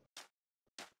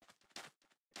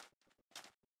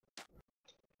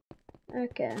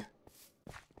 Okay.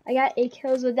 I got 8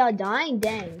 kills without dying?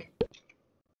 Dang.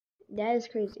 That is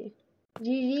crazy.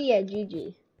 GG, yeah,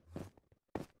 GG.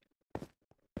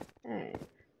 Alright.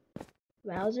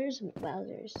 Wowzers.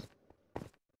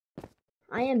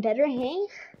 I am better,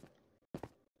 Hank?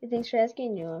 Thanks for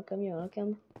asking. You're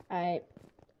welcome. Alright.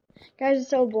 Guys, it's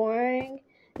so boring.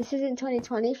 This isn't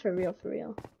 2020 for real.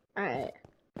 Alright.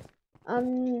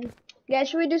 Guys,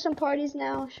 should we do some parties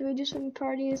now? You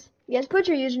guys put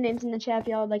your usernames in the chat if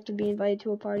y'all would like to be invited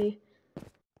to a party.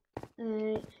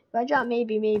 Alright. If I drop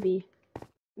maybe.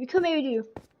 We could maybe do.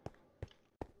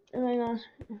 Oh my gosh.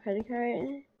 Credit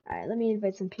card. Alright, let me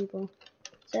invite some people.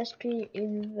 SP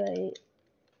invite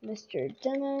Mr.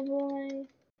 Demo Boy.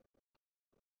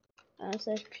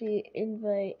 SP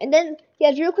invite. And then,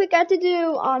 yes, real quick, I have to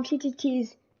do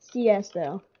TTT's CS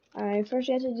though. Alright, first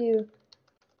you have to do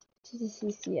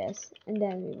TTC CS, and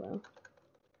then we will.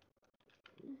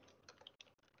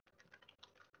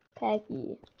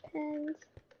 Packy pens.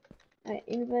 Alright,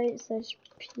 invite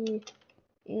 /p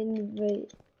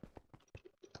invite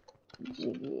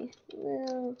Jiggy.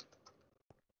 Well,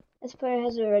 this player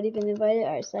has already been invited.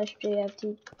 Alright,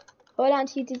 /jft. Hold on,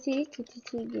 TTT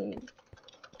game.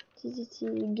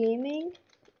 TTT gaming.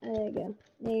 There you go.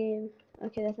 Name.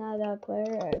 Okay, that's not a valid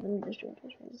player. Alright, let me just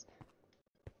refresh this.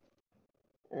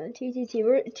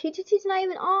 TTT's not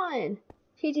even on.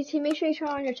 TTT, make sure you turn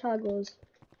on your toggles.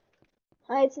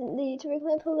 Hi, it's the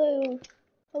Clip.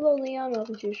 Hello, Leon.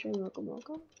 Welcome to your stream.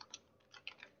 Welcome.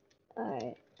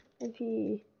 Alright.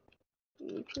 MP.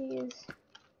 EPs.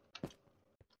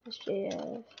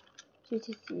 SJF.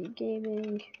 TTT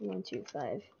Gaming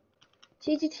 125.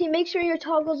 TTT, make sure your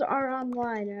toggles are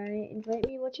online, alright? Invite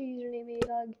me. What's your username,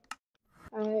 A-Dog?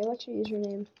 Alright, what's your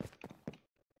username?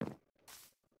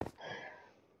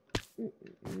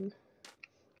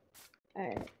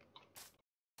 Alright.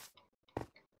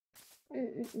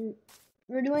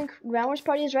 We're doing Ground Wars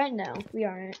parties right now. We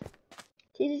aren't.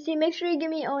 TTT, make sure you give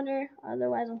me owner.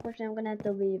 Otherwise, unfortunately, I'm gonna have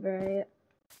to leave, alright?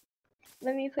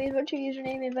 Let me please. What's your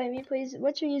username? Invite me, please.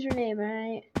 What's your username,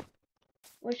 alright?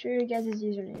 What's your guys'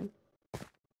 username?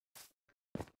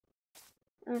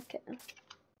 Okay.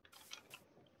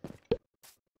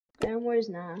 Ground Wars,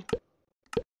 nah.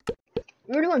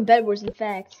 We're doing Bed Wars, in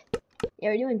fact.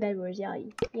 Yeah, we're doing Bed Wars, yeah.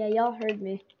 Yeah, y'all heard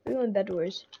me. We're doing Bed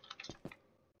Wars.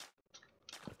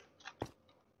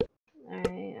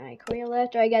 Alright, Korea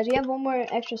left. Alright, guys, we have one more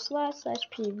extra slot.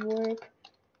 /p work.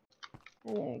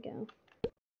 Oh, there we go.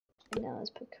 And now let's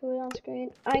put code on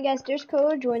screen. Alright, guys, there's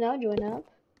code. Join up.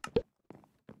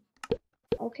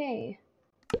 Okay.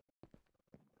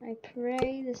 I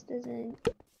pray this doesn't.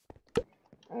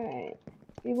 Alright.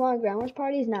 We want Ground Wars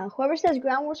parties now. Whoever says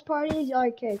Ground Wars parties, y'all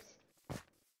are kicked.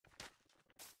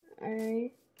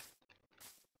 Alright.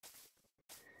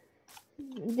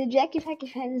 Did Jackie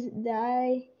Package Hands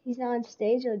die? He's not on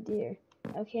stage? Oh dear.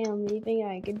 Okay, I'm leaving.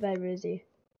 Alright, goodbye, Rosie.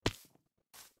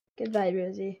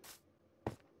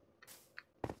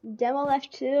 Demo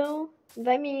left too.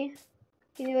 Invite me.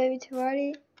 Can you invite me to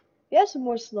party? We have some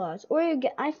more slots. Or I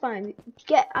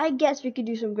guess we could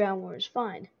do some Ground Wars.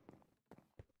 Fine.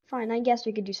 Fine, I guess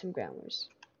we could do some Ground Wars.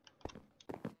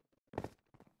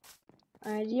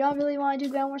 Alright, do y'all really want to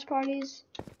do Ground Wars parties?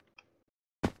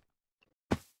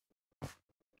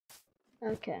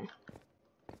 Okay.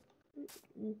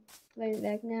 Invite it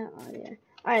back now? Oh, yeah.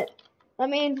 Alright, let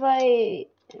me invite...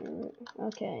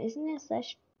 Okay, isn't it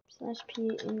 /p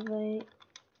invite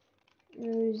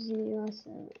Rosie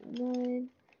also invite?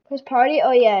 Cause party?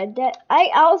 Oh yeah,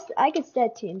 I could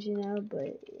set teams, you know,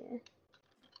 but yeah.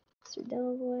 Mr.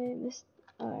 Demo Boy,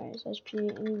 alright, /p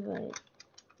invite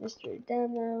Mr.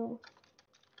 Demo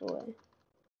Boy.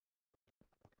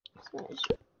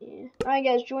 Yeah. Alright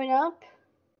guys, join up.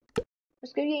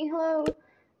 Let's go getting hello.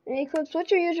 Any clips?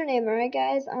 What's your username? Alright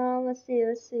guys, let's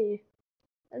see.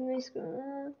 Let me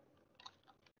scroll up.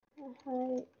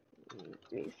 Hi,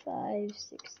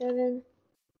 3567.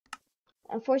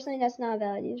 Unfortunately, that's not a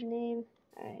valid username.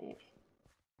 Alright.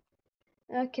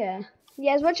 Okay.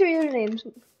 Guys, what's your usernames?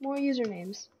 More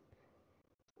usernames.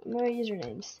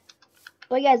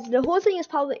 But guys, the whole thing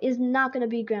is not gonna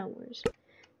be Ground Wars.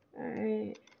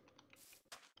 Alright.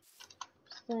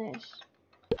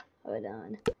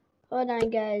 Hold on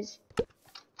guys.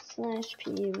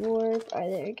 /p warp.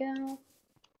 Alright, there we go.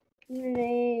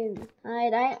 Username.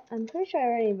 I'm pretty sure I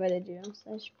already invited you.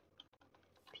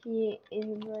 /p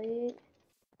invite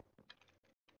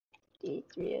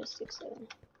D3067.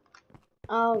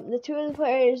 The two of the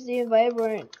players you invited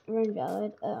weren't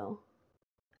valid. Oh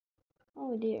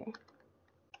dear.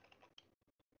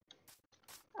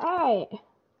 Alright.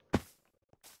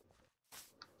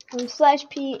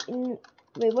 /p in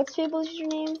wait, what's Fable's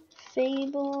username?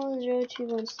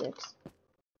 Fable0216.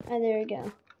 Alright, there we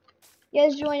go. You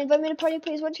guys join, invite me to party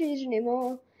please. What's your username?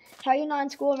 Oh, how are you not in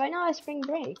school? Right now I have spring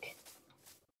break.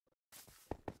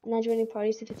 I'm not joining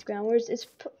parties if it's Ground Wars. It's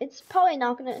probably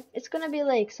not gonna, it's gonna be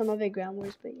like some other Ground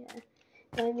Wars, but yeah.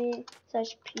 Let me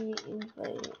 /p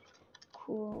invite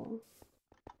cool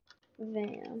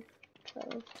van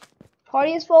pro.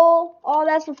 Party is full. Oh,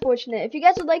 that's unfortunate. If you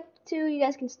guys would like to, you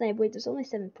guys can snipe. Wait, there's only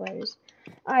 7 players.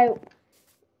 Alright.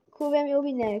 Cool van, you'll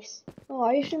be next. Oh,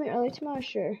 are you streaming early tomorrow?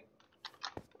 Sure.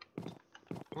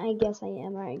 I guess I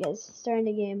am. Alright guys, starting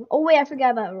the game. Oh wait, I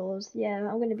forgot about rules. Yeah,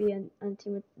 I'm gonna be on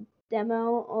team with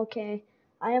Demo. Okay.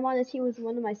 I am on a team with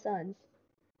one of my sons.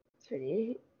 It's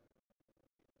pretty...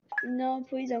 No,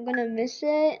 please, I'm gonna miss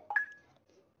it.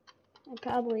 I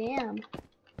probably am.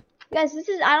 Guys,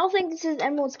 I don't think this is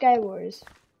Emerald Sky Wars.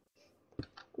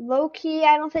 Low key,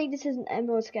 I don't think this is an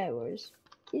Emerald Sky Wars.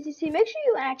 TCC, make sure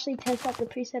you actually test out the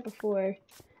preset before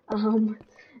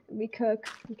we cook,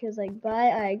 because like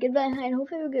bye. Alright, goodbye and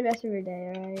hopefully have a good rest of your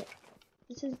day. Alright,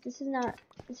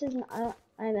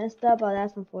 I messed up. Oh,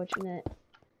 that's unfortunate.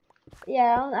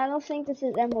 Yeah, I don't think this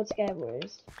is Emerald Sky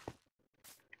Wars.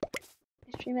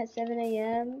 I stream at 7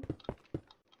 AM.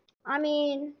 I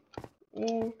mean,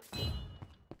 yeah.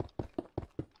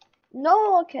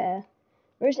 No, okay.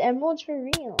 Where's Emeralds for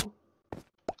real?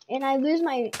 And I lose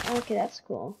my, okay, that's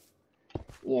cool.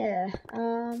 Yeah,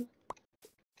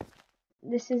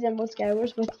 this is Emerald Sky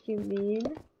Wars. What do you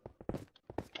mean?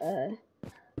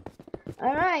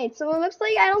 Alright, so it looks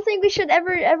like I don't think we should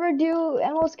ever do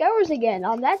Emerald Sky Wars again.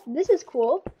 This is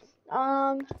cool.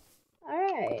 Alright.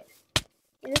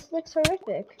 Yeah, this looks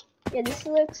horrific. Yeah, this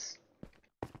looks...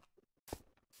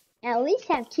 At least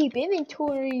keep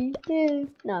inventory. Yeah.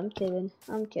 No, I'm kidding.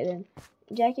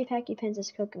 Jackie Packy Pens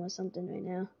is cooking with something right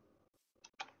now.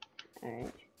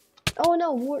 Alright. Oh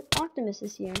no, Wart Optimus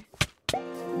is here.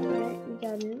 Alright, we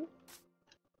got him.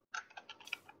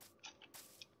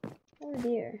 Oh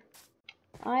dear.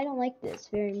 I don't like this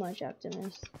very much,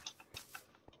 Optimus.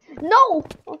 No!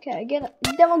 Okay, get it.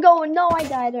 Then we'll go. No, I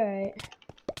died. Alright.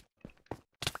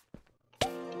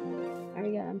 Alright,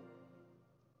 we got him.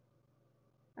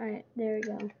 Alright, there we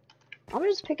go. I'm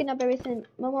just picking up everything.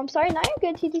 Mom, I'm sorry. Now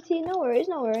you're good, TTT. No worries,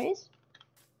 no worries.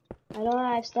 I don't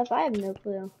have stuff. I have no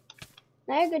clue.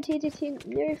 Now you're good,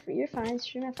 TTT. You're fine.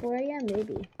 Stream at 4 AM,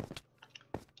 maybe.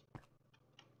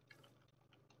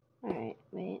 Alright,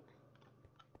 wait.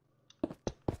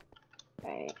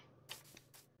 Alright.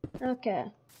 Okay.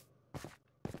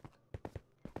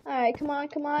 Alright, come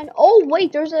on. Oh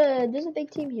wait, there's a big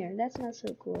team here. That's not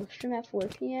so cool. Stream at 4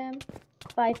 PM,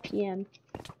 5 PM.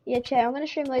 Yeah, chat, I'm gonna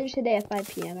stream later today at 5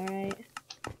 PM, alright?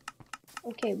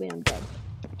 Okay, wait, I'm dead.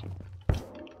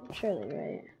 Surely,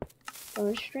 right?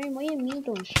 Don't stream? What do you mean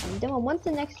don't stream? Demo, when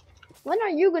are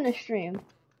you gonna stream?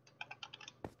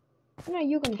 When are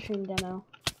you gonna stream, Demo?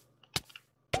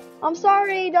 I'm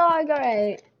sorry, dog,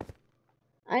 alright.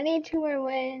 I need 2 more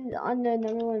wins on the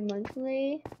 #1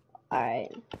 monthly.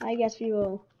 Alright, I guess we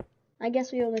will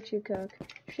let you cook.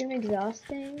 Stream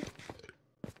exhausting.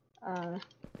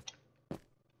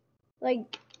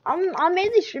 Like, I'm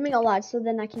mainly streaming a lot so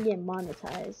then I can get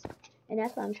monetized. And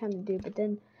that's what I'm trying to do. But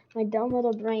then my dumb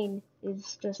little brain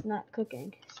is just not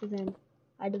cooking. So then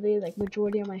I delete like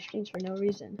majority of my streams for no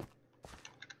reason.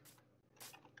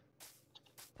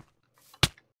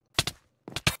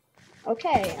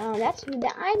 Okay, that's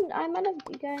that. I might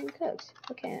have gotten cooked.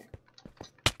 Okay.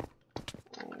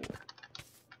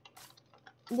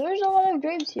 There's a lot of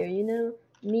grapes here, you know.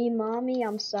 Me, mommy,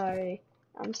 I'm sorry.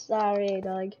 I'm sorry,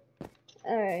 dog.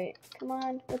 Alright, come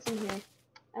on. What's in here?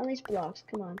 At least blocks.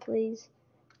 Come on, please.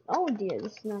 Oh dear,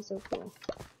 this is not so cool.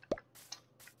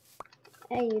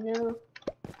 Hey, you know.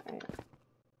 Alright.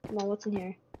 Come on, what's in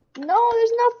here? No,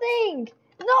 there's nothing!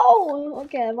 No!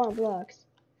 Okay, I want blocks.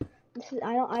 This is,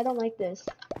 I don't like this.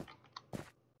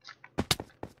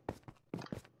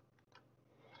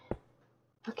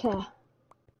 Okay.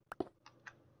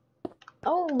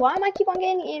 Oh, why am I keep on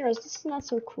getting errors? This is not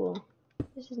so cool.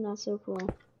 This is not so cool.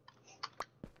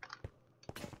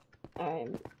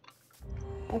 Alright.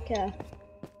 Okay.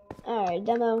 Alright,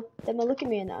 demo, look at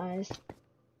me in the eyes.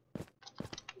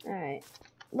 Alright.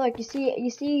 Look, you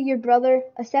see your brother,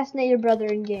 assassinate your brother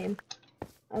in game.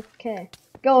 Okay.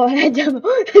 Go ahead, demo.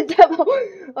 Demo.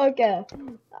 Okay.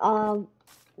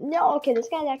 No, okay, this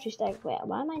guy's actually stacked. Wait,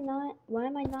 why am I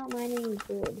not mining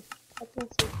gold? That's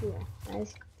not so cool.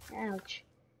 Nice. Ouch.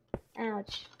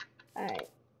 Ouch. Alright.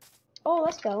 Oh,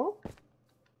 let's go.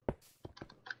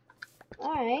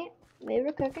 Alright. Maybe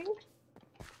we're cooking.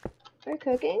 We're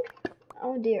cooking.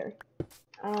 Oh dear.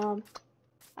 I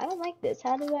don't like this.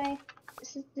 How do I?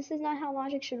 This is not how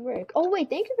logic should work. Oh wait,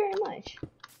 thank you very much.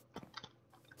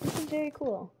 This is very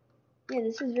cool. Yeah,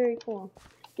 this is very cool.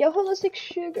 Yo, Holistic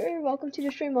Sugar, welcome to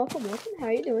the stream. Welcome. How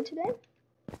are you doing today?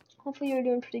 Hopefully you're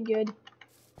doing pretty good.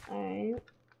 Alright.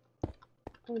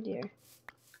 Oh dear.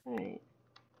 Alright.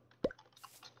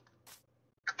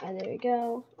 Alright, there we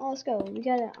go. Oh, let's go. We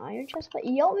got an iron chest plate.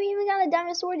 Yo, we even got a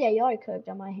diamond sword. Yeah, y'all are cooked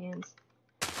on my hands.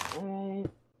 Alright.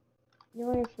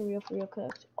 Y'all are for real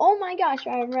cooked. Oh my gosh,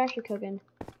 alright, we're actually cooking.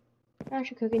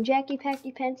 Jackie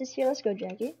Packy Pence is here. Let's go,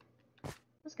 Jackie.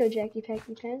 Let's go, Jackie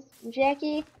Packy Pence.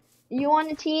 Jackie, you on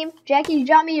the team? Jackie,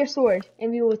 drop me your sword, and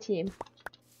we will team.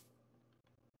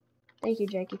 Thank you,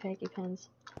 Jackie Packy Pence.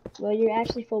 Well, you're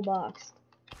actually full boxed.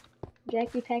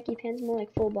 Jackie Packy Pence more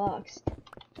like full boxed.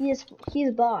 He's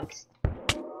boxed.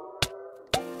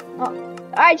 Oh,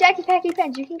 alright, Jackie Packy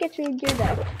Pence, you can get your gear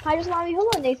back. Hi, just Mommy.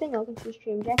 Hello, Nathan. Welcome to the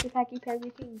stream. Jackie Packy Pence,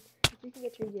 you can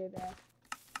get your gear back.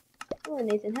 Hello,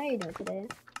 Nathan. How you doing today?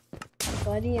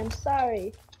 Buddy, I'm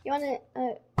sorry. You wanna,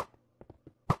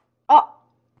 oh!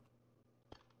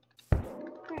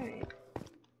 Alright.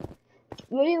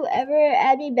 Will you ever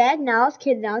add me back? No, I was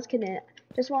kidding.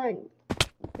 Just want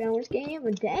Groundworks game?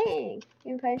 Oh, dang.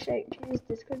 You can probably change his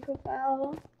Discord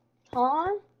profile. Huh?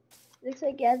 Looks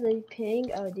like he has a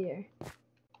ping. Oh dear.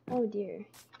 Oh dear.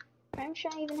 Prime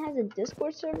Shot even has a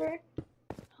Discord server?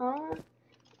 Huh?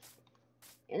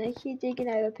 And I keep thinking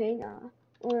I have a ping.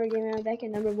 Or game out back at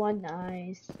number 1.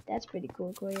 Nice. That's pretty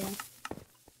cool, yeah.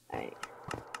 Alright.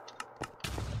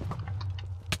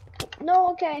 No,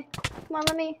 okay. Come on,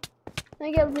 let me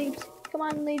get leaped. Come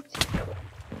on, leaped.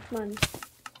 Come on.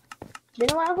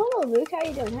 Been a while. Hello, Luke. How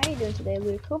you doing? How you doing today,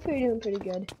 Luke? Hopefully you're doing pretty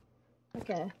good.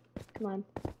 Okay. Come on.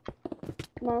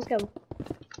 Come on, let's go.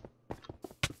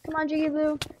 Come on, Jiggy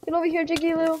Lou. Get over here,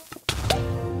 Jiggy Lou.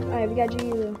 Alright, we got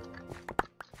Jiggy Lou.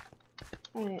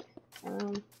 Alright.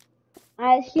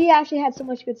 He actually had so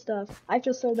much good stuff. I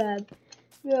feel so bad.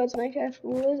 Yo, it's Minecraft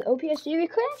rules. OPSG. We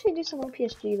could actually do some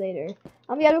OPSG later.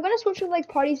 Yeah, we're gonna switch with like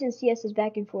parties and CS's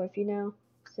back and forth, you know.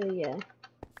 So yeah,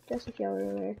 just if y'all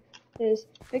are aware. There's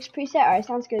fixed preset. Alright,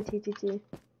 sounds good. TTT.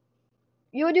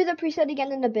 You will do the preset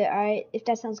again in a bit. Alright, if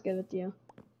that sounds good with you.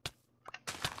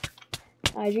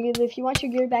 Alright, if you want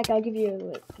your gear back, I'll give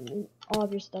you like, all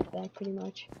of your stuff back, pretty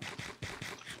much.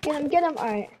 Get him.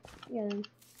 Alright, get him.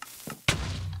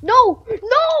 No!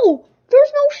 No!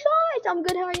 There's no shot! I'm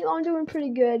good, how are you? I'm doing pretty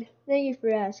good. Thank you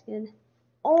for asking.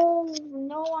 Oh,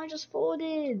 no, I just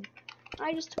folded.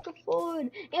 I just took a fold.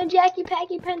 And Jackie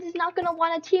Packy Pence is not gonna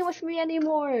want to team with me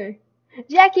anymore.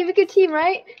 Jackie, we could team,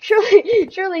 right?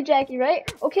 Surely, Jackie, right?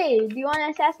 Okay, do you want to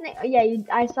assassinate? Oh, yeah,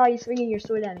 I saw you swinging your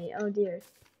sword at me. Oh, dear.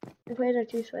 The players are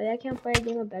too sweaty. I can't play a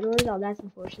game of Bed Wars. Oh, that's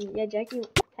unfortunate. Yeah, Jackie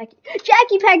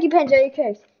Packy Pence, are you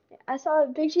kidding? I saw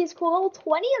Big G's cool level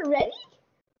 20 already?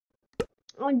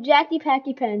 Oh, Jackie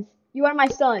Packy Pence, you are my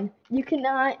son. You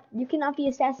cannot be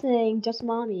assassinating just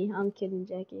mommy. I'm kidding,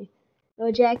 Jackie.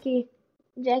 Oh, Jackie,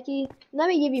 let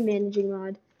me give you managing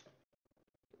mod.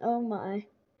 Oh my,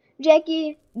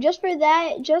 Jackie, just for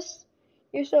that, just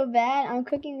You're so bad. I'm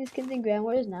cooking these kids in Grand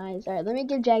Wars. Nice. Alright, let me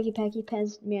give Jackie Packy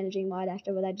Pens managing mod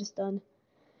after what I just done.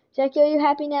 Jackie, are you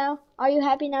happy now? Are you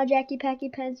happy now, Jackie Packy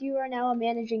Pens? You are now a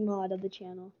managing mod of the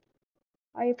channel.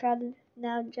 Are you proud of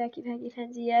now, Jackie Packy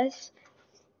Pens? Yes.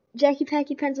 Jackie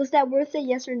Packy Pens, was that worth it?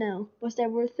 Yes or no? Was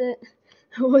that worth it?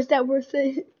 Was that worth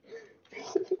it?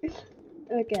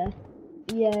 Okay.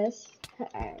 Yes.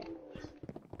 Alright.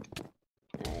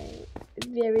 Alright.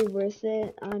 Very worth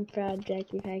it. I'm proud,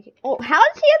 Jackie Packy. Oh, how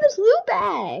does he have his loot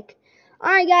back?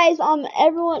 Alright, guys.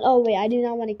 Everyone. Oh wait, I do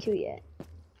not want to queue yet.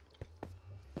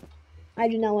 I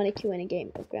do not want to queue in a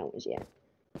game of Ground Wars yet.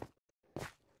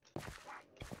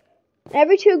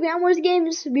 Every 2 Ground Wars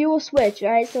games, we will switch.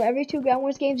 Alright, so every 2 Ground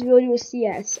Wars games, we will do a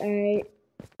CS. Alright.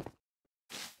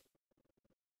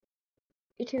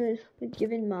 You're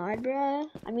given mod, bruh.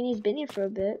 I mean, he's been here for a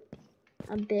bit.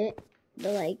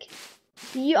 But like,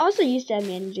 he also used to have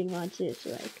managing mod too.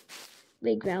 So like,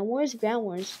 wait, Ground Wars. Heck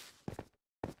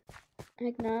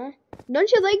nah.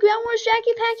 Don't you like Ground Wars,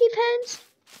 Jackie Packy Pens?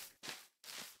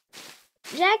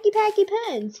 Jackie Packy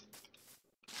Pens.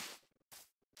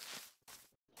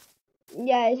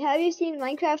 Yeah, have you seen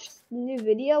Minecraft's new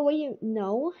video? What do you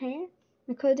know? Huh?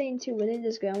 Recording to winning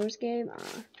this Ground Wars game.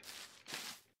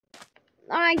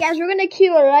 Alright, guys, we're gonna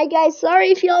queue. Alright, guys.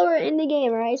 Sorry if y'all were in the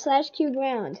game. Alright, /Q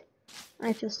ground.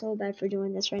 I feel so bad for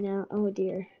doing this right now. Oh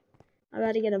dear. I'm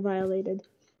about to get violated.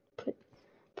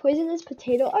 Poisonous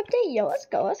potato update? Yo, let's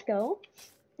go.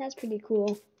 That's pretty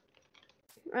cool.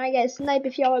 Alright, guys, snipe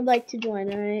if y'all would like to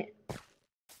join, alright?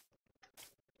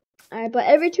 Alright, but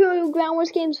every 2 Ground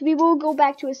Wars games, we will go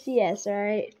back to a CS,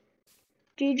 alright?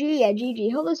 GG, yeah, GG.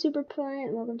 Hello, Super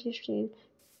Client. Welcome to your stream.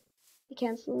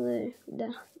 Cancel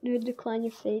decline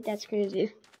your fate. That's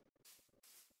crazy.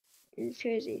 It's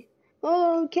crazy.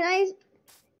 Oh,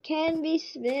 can we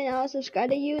spin? I'll subscribe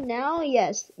to you now?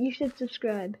 Yes, you should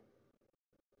subscribe.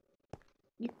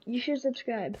 You should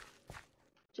subscribe.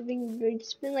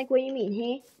 Spin like what do you mean,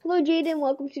 hey? Hello, Jaden.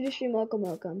 Welcome to the stream. Welcome.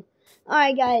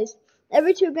 Alright, guys.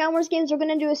 Every 2 Ground Wars games, we're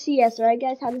gonna do a CS. Alright,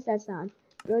 guys. How does that sound?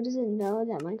 Bro doesn't know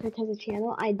that Minecraft has a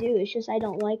channel. I do. It's just I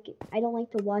don't like it. I don't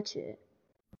like to watch it.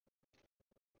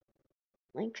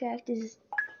 Minecraft is.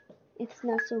 It's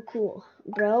not so cool,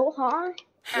 bro. Huh?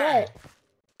 What?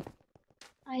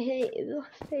 I hate the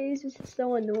phase. This is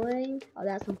so annoying. Oh,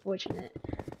 that's unfortunate.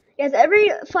 Yes,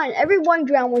 every 1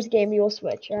 Ground Wars game you will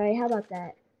switch. Alright, how about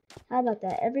that?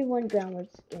 Every 1 Ground Wars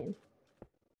game.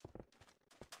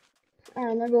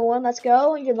 Alright, number 1, let's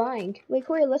go. You're lying. Wait,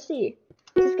 Corey, let's see.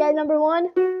 Is this guy number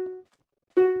 1?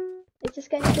 Is this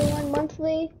guy number 1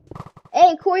 monthly?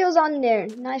 Hey, Corio's on there.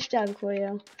 Nice job,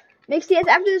 Corio. Make CS.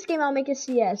 After this game, I'll make a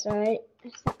CS, alright?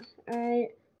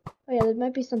 Alright. Oh yeah, there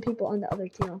might be some people on the other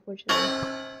team, unfortunately.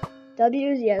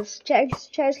 W's, yes. Checks.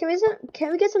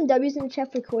 Can we get some W's in the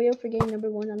chat for Koyo for getting number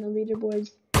 1 on the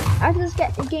leaderboards? After this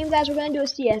game, guys, we're gonna do a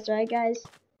CS, alright, guys?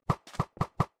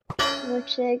 We'll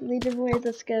check leaderboards.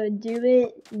 Let's go. Do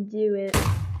it.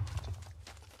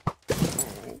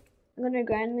 Alright. I'm gonna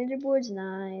grind leaderboards.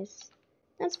 Nice.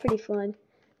 That's pretty fun.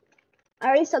 I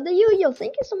already subbed to you. Yo,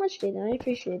 thank you so much, Jaden. I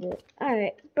appreciate it.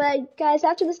 Alright. But, guys,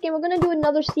 after this game, we're gonna do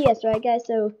another CS, right, guys?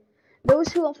 So, those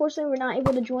who unfortunately were not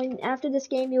able to join after this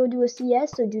game, you will do a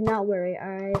CS, so do not worry,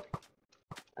 alright?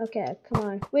 Okay, come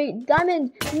on. Wait,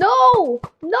 Diamond! No!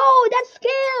 No! That's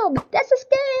scam! That's a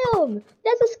scam!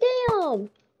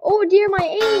 Oh dear, my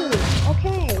aim!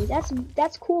 Okay,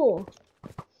 that's cool.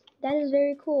 That is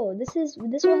very cool. This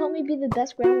will help me be the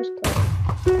best Ground Wars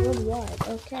player worldwide.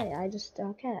 Okay,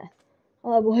 okay.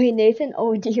 Oh boy, Nathan.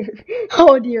 Oh dear.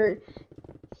 Oh dear.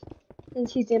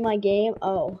 Since he's in my game.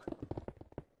 Oh.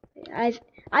 I've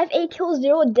 8 kills,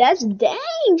 0 deaths.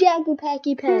 Dang, Jackie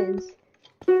Packy Pens.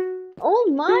 Oh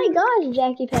my gosh,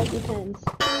 Jackie Packy Pens.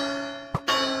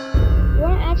 You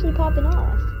aren't actually popping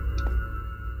off.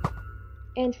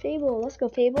 And Fable, let's go,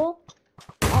 Fable.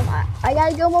 I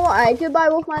gotta go, Mama. Alright, goodbye,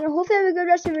 Wolfminer. Hope you have a good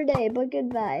rest of your day, but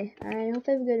goodbye. Alright, hope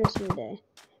you have a good rest of your day.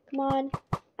 Come on.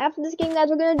 After this game, guys,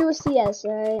 we're gonna do a CS,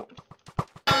 alright?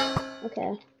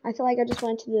 Okay. I feel like I just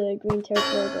went to the green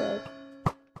territory, but like,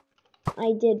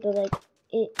 I did, but like,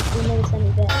 it never sent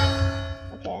me back.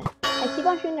 Okay. I keep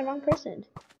on shooting the wrong person.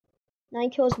 9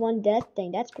 kills, 1 death.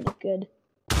 Dang, that's pretty good.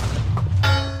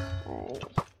 Alright.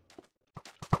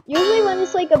 Usually when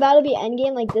it's like about to be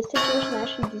endgame, like this situation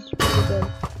actually is pretty good.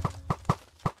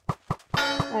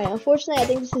 Alright, unfortunately I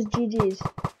think this is GG's.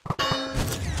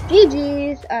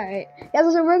 GG's! Alright.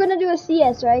 Guys, so we're gonna do a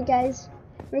CS, right guys?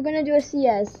 We're gonna do a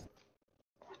CS.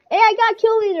 Hey, I got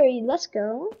kill leader! Let's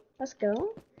go. Let's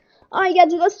go. Alright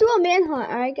guys, let's do a manhunt.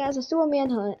 Alright guys, let's do a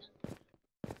manhunt.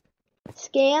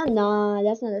 Scam? Nah,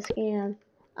 that's not a scam.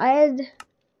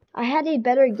 I had a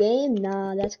better game?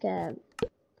 Nah, that's cap.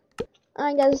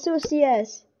 Alright guys, let's do a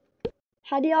CS.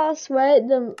 How do y'all sweat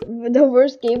the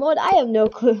worst game mode? I have no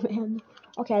clue, man.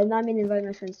 Okay, now I'm gonna invite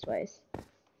my friends twice.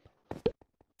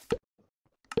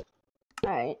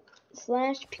 Alright.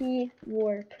 /P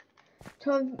warp.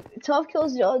 12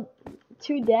 kills,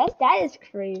 2 deaths? That is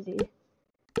crazy.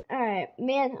 Alright,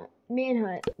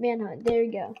 manhunt. There we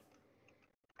go.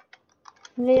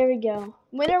 There we go.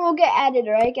 Winner will get added,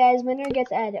 alright guys? Winner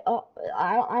gets added. Oh,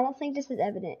 I don't think this is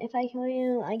evident. If I kill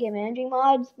you, I get managing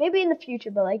mods. Maybe in the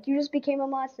future, but like, you just became a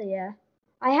mod, so yeah.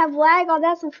 I have lag, oh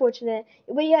that's unfortunate.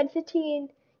 But you had 15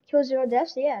 kills, 0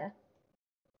 deaths, yeah.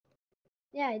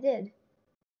 Yeah, I did.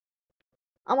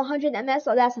 I'm 100 MS,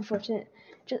 oh that's unfortunate.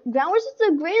 Ground Wars is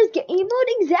the greatest game mode,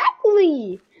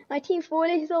 exactly! My team fought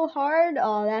it so hard,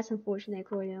 oh that's unfortunate,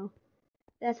 Cornell.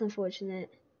 That's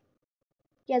unfortunate.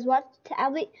 Guys,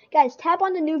 guys, tap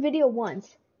on the new video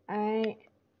once. Alright.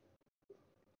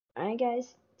 Alright,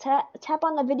 guys. Tap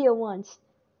on the video once.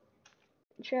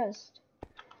 Trust.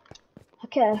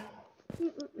 Okay.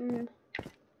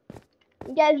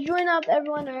 Guys, join up,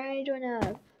 everyone. Alright, join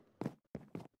up.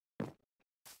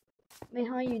 Wait,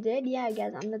 how you did? Yeah,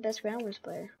 guys, I'm the best Ground Wars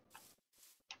player.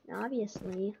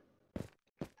 Obviously.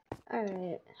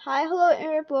 Alright. Hi, hello,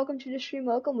 Eric. Welcome to the stream.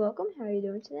 Welcome. How are you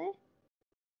doing today?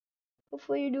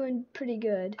 Hopefully you're doing pretty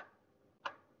good.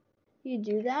 You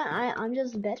do that? I'm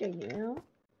just better, you know?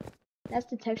 That's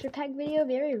the texture pack video.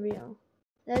 Very real.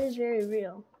 That is very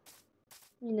real.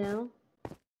 You know?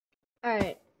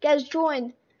 Alright. Guys,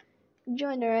 join.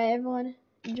 Alright, everyone.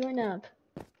 Join up.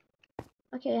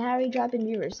 Okay, how are we dropping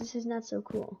viewers? This is not so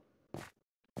cool.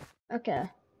 Okay.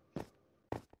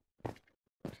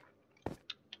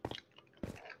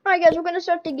 Alright, guys, we're gonna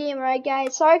start the game, alright,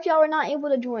 guys? Sorry if y'all were not able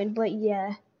to join, but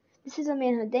yeah. This is a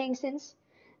manhunt. Dang, since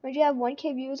when you have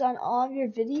 1K views on all of your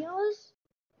videos,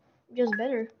 I'm just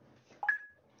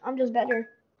better.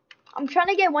 I'm trying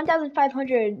to get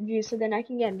 1,500 views so then I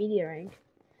can get media rank.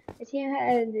 The team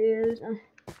had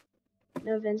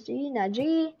no offense, Jiggy. Nah,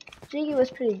 Jiggy was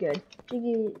pretty good.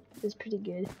 Jiggy was pretty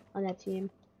good on that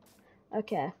team.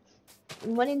 Okay.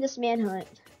 I'm winning this manhunt.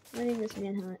 Why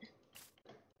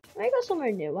go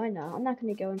somewhere new? Why not? I'm not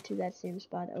gonna go into that same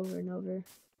spot over and over.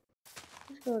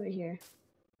 Let's go over here.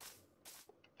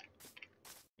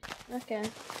 Okay.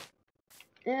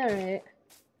 Alright.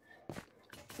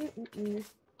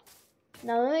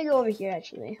 Now let me go over here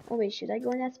actually. Oh wait, should I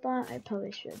go in that spot? I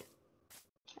probably should.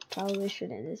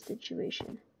 In this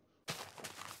situation.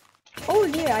 Oh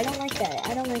dear, I don't like that.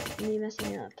 I don't like me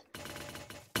messing up.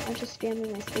 I'm just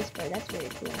spamming my spacebar. That's very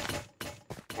cool.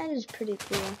 That is pretty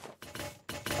cool.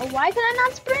 Oh, why can I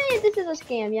not sprint? This is a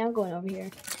scam. Yeah, I'm going over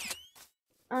here.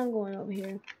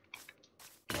 Alright.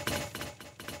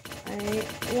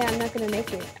 Yeah, I'm not gonna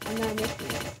make it. I'm not making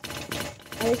it.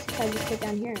 At least if I just get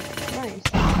down here. Nice.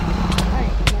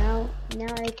 Alright,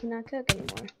 now I cannot cook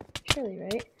anymore. Surely,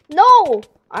 right? No!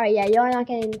 Alright, yeah, y'all are not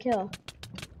getting the kill.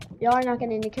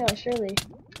 Surely.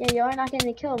 Yeah, y'all are not getting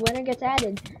the kill. Winner gets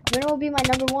added. Winner will be my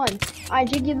number 1. Alright,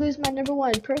 Jiggy Lou's my number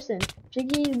 1 person.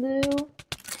 Jiggy Lou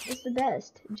is the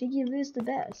best. Jiggy Lou's the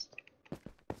best.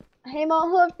 Hey,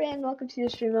 hello, friend. Welcome to the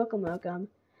stream. Welcome.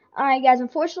 Alright, guys,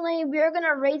 unfortunately, we are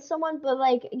gonna raid someone, but,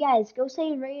 like, guys, go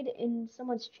say raid in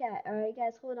someone's chat. Alright,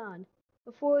 guys, hold on.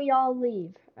 Before y'all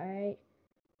leave, alright?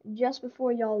 Just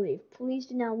before y'all leave. Please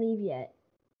do not leave yet.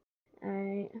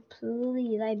 Alright,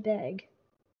 please, I beg.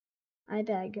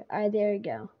 Alright, there we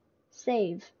go.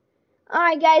 Save.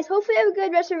 Alright, guys, hopefully you have a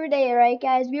good rest of your day, alright,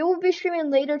 guys? We will be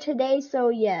streaming later today, so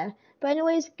yeah. But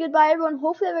anyways, goodbye, everyone.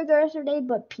 Hopefully you have a good rest of your day,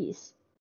 but peace.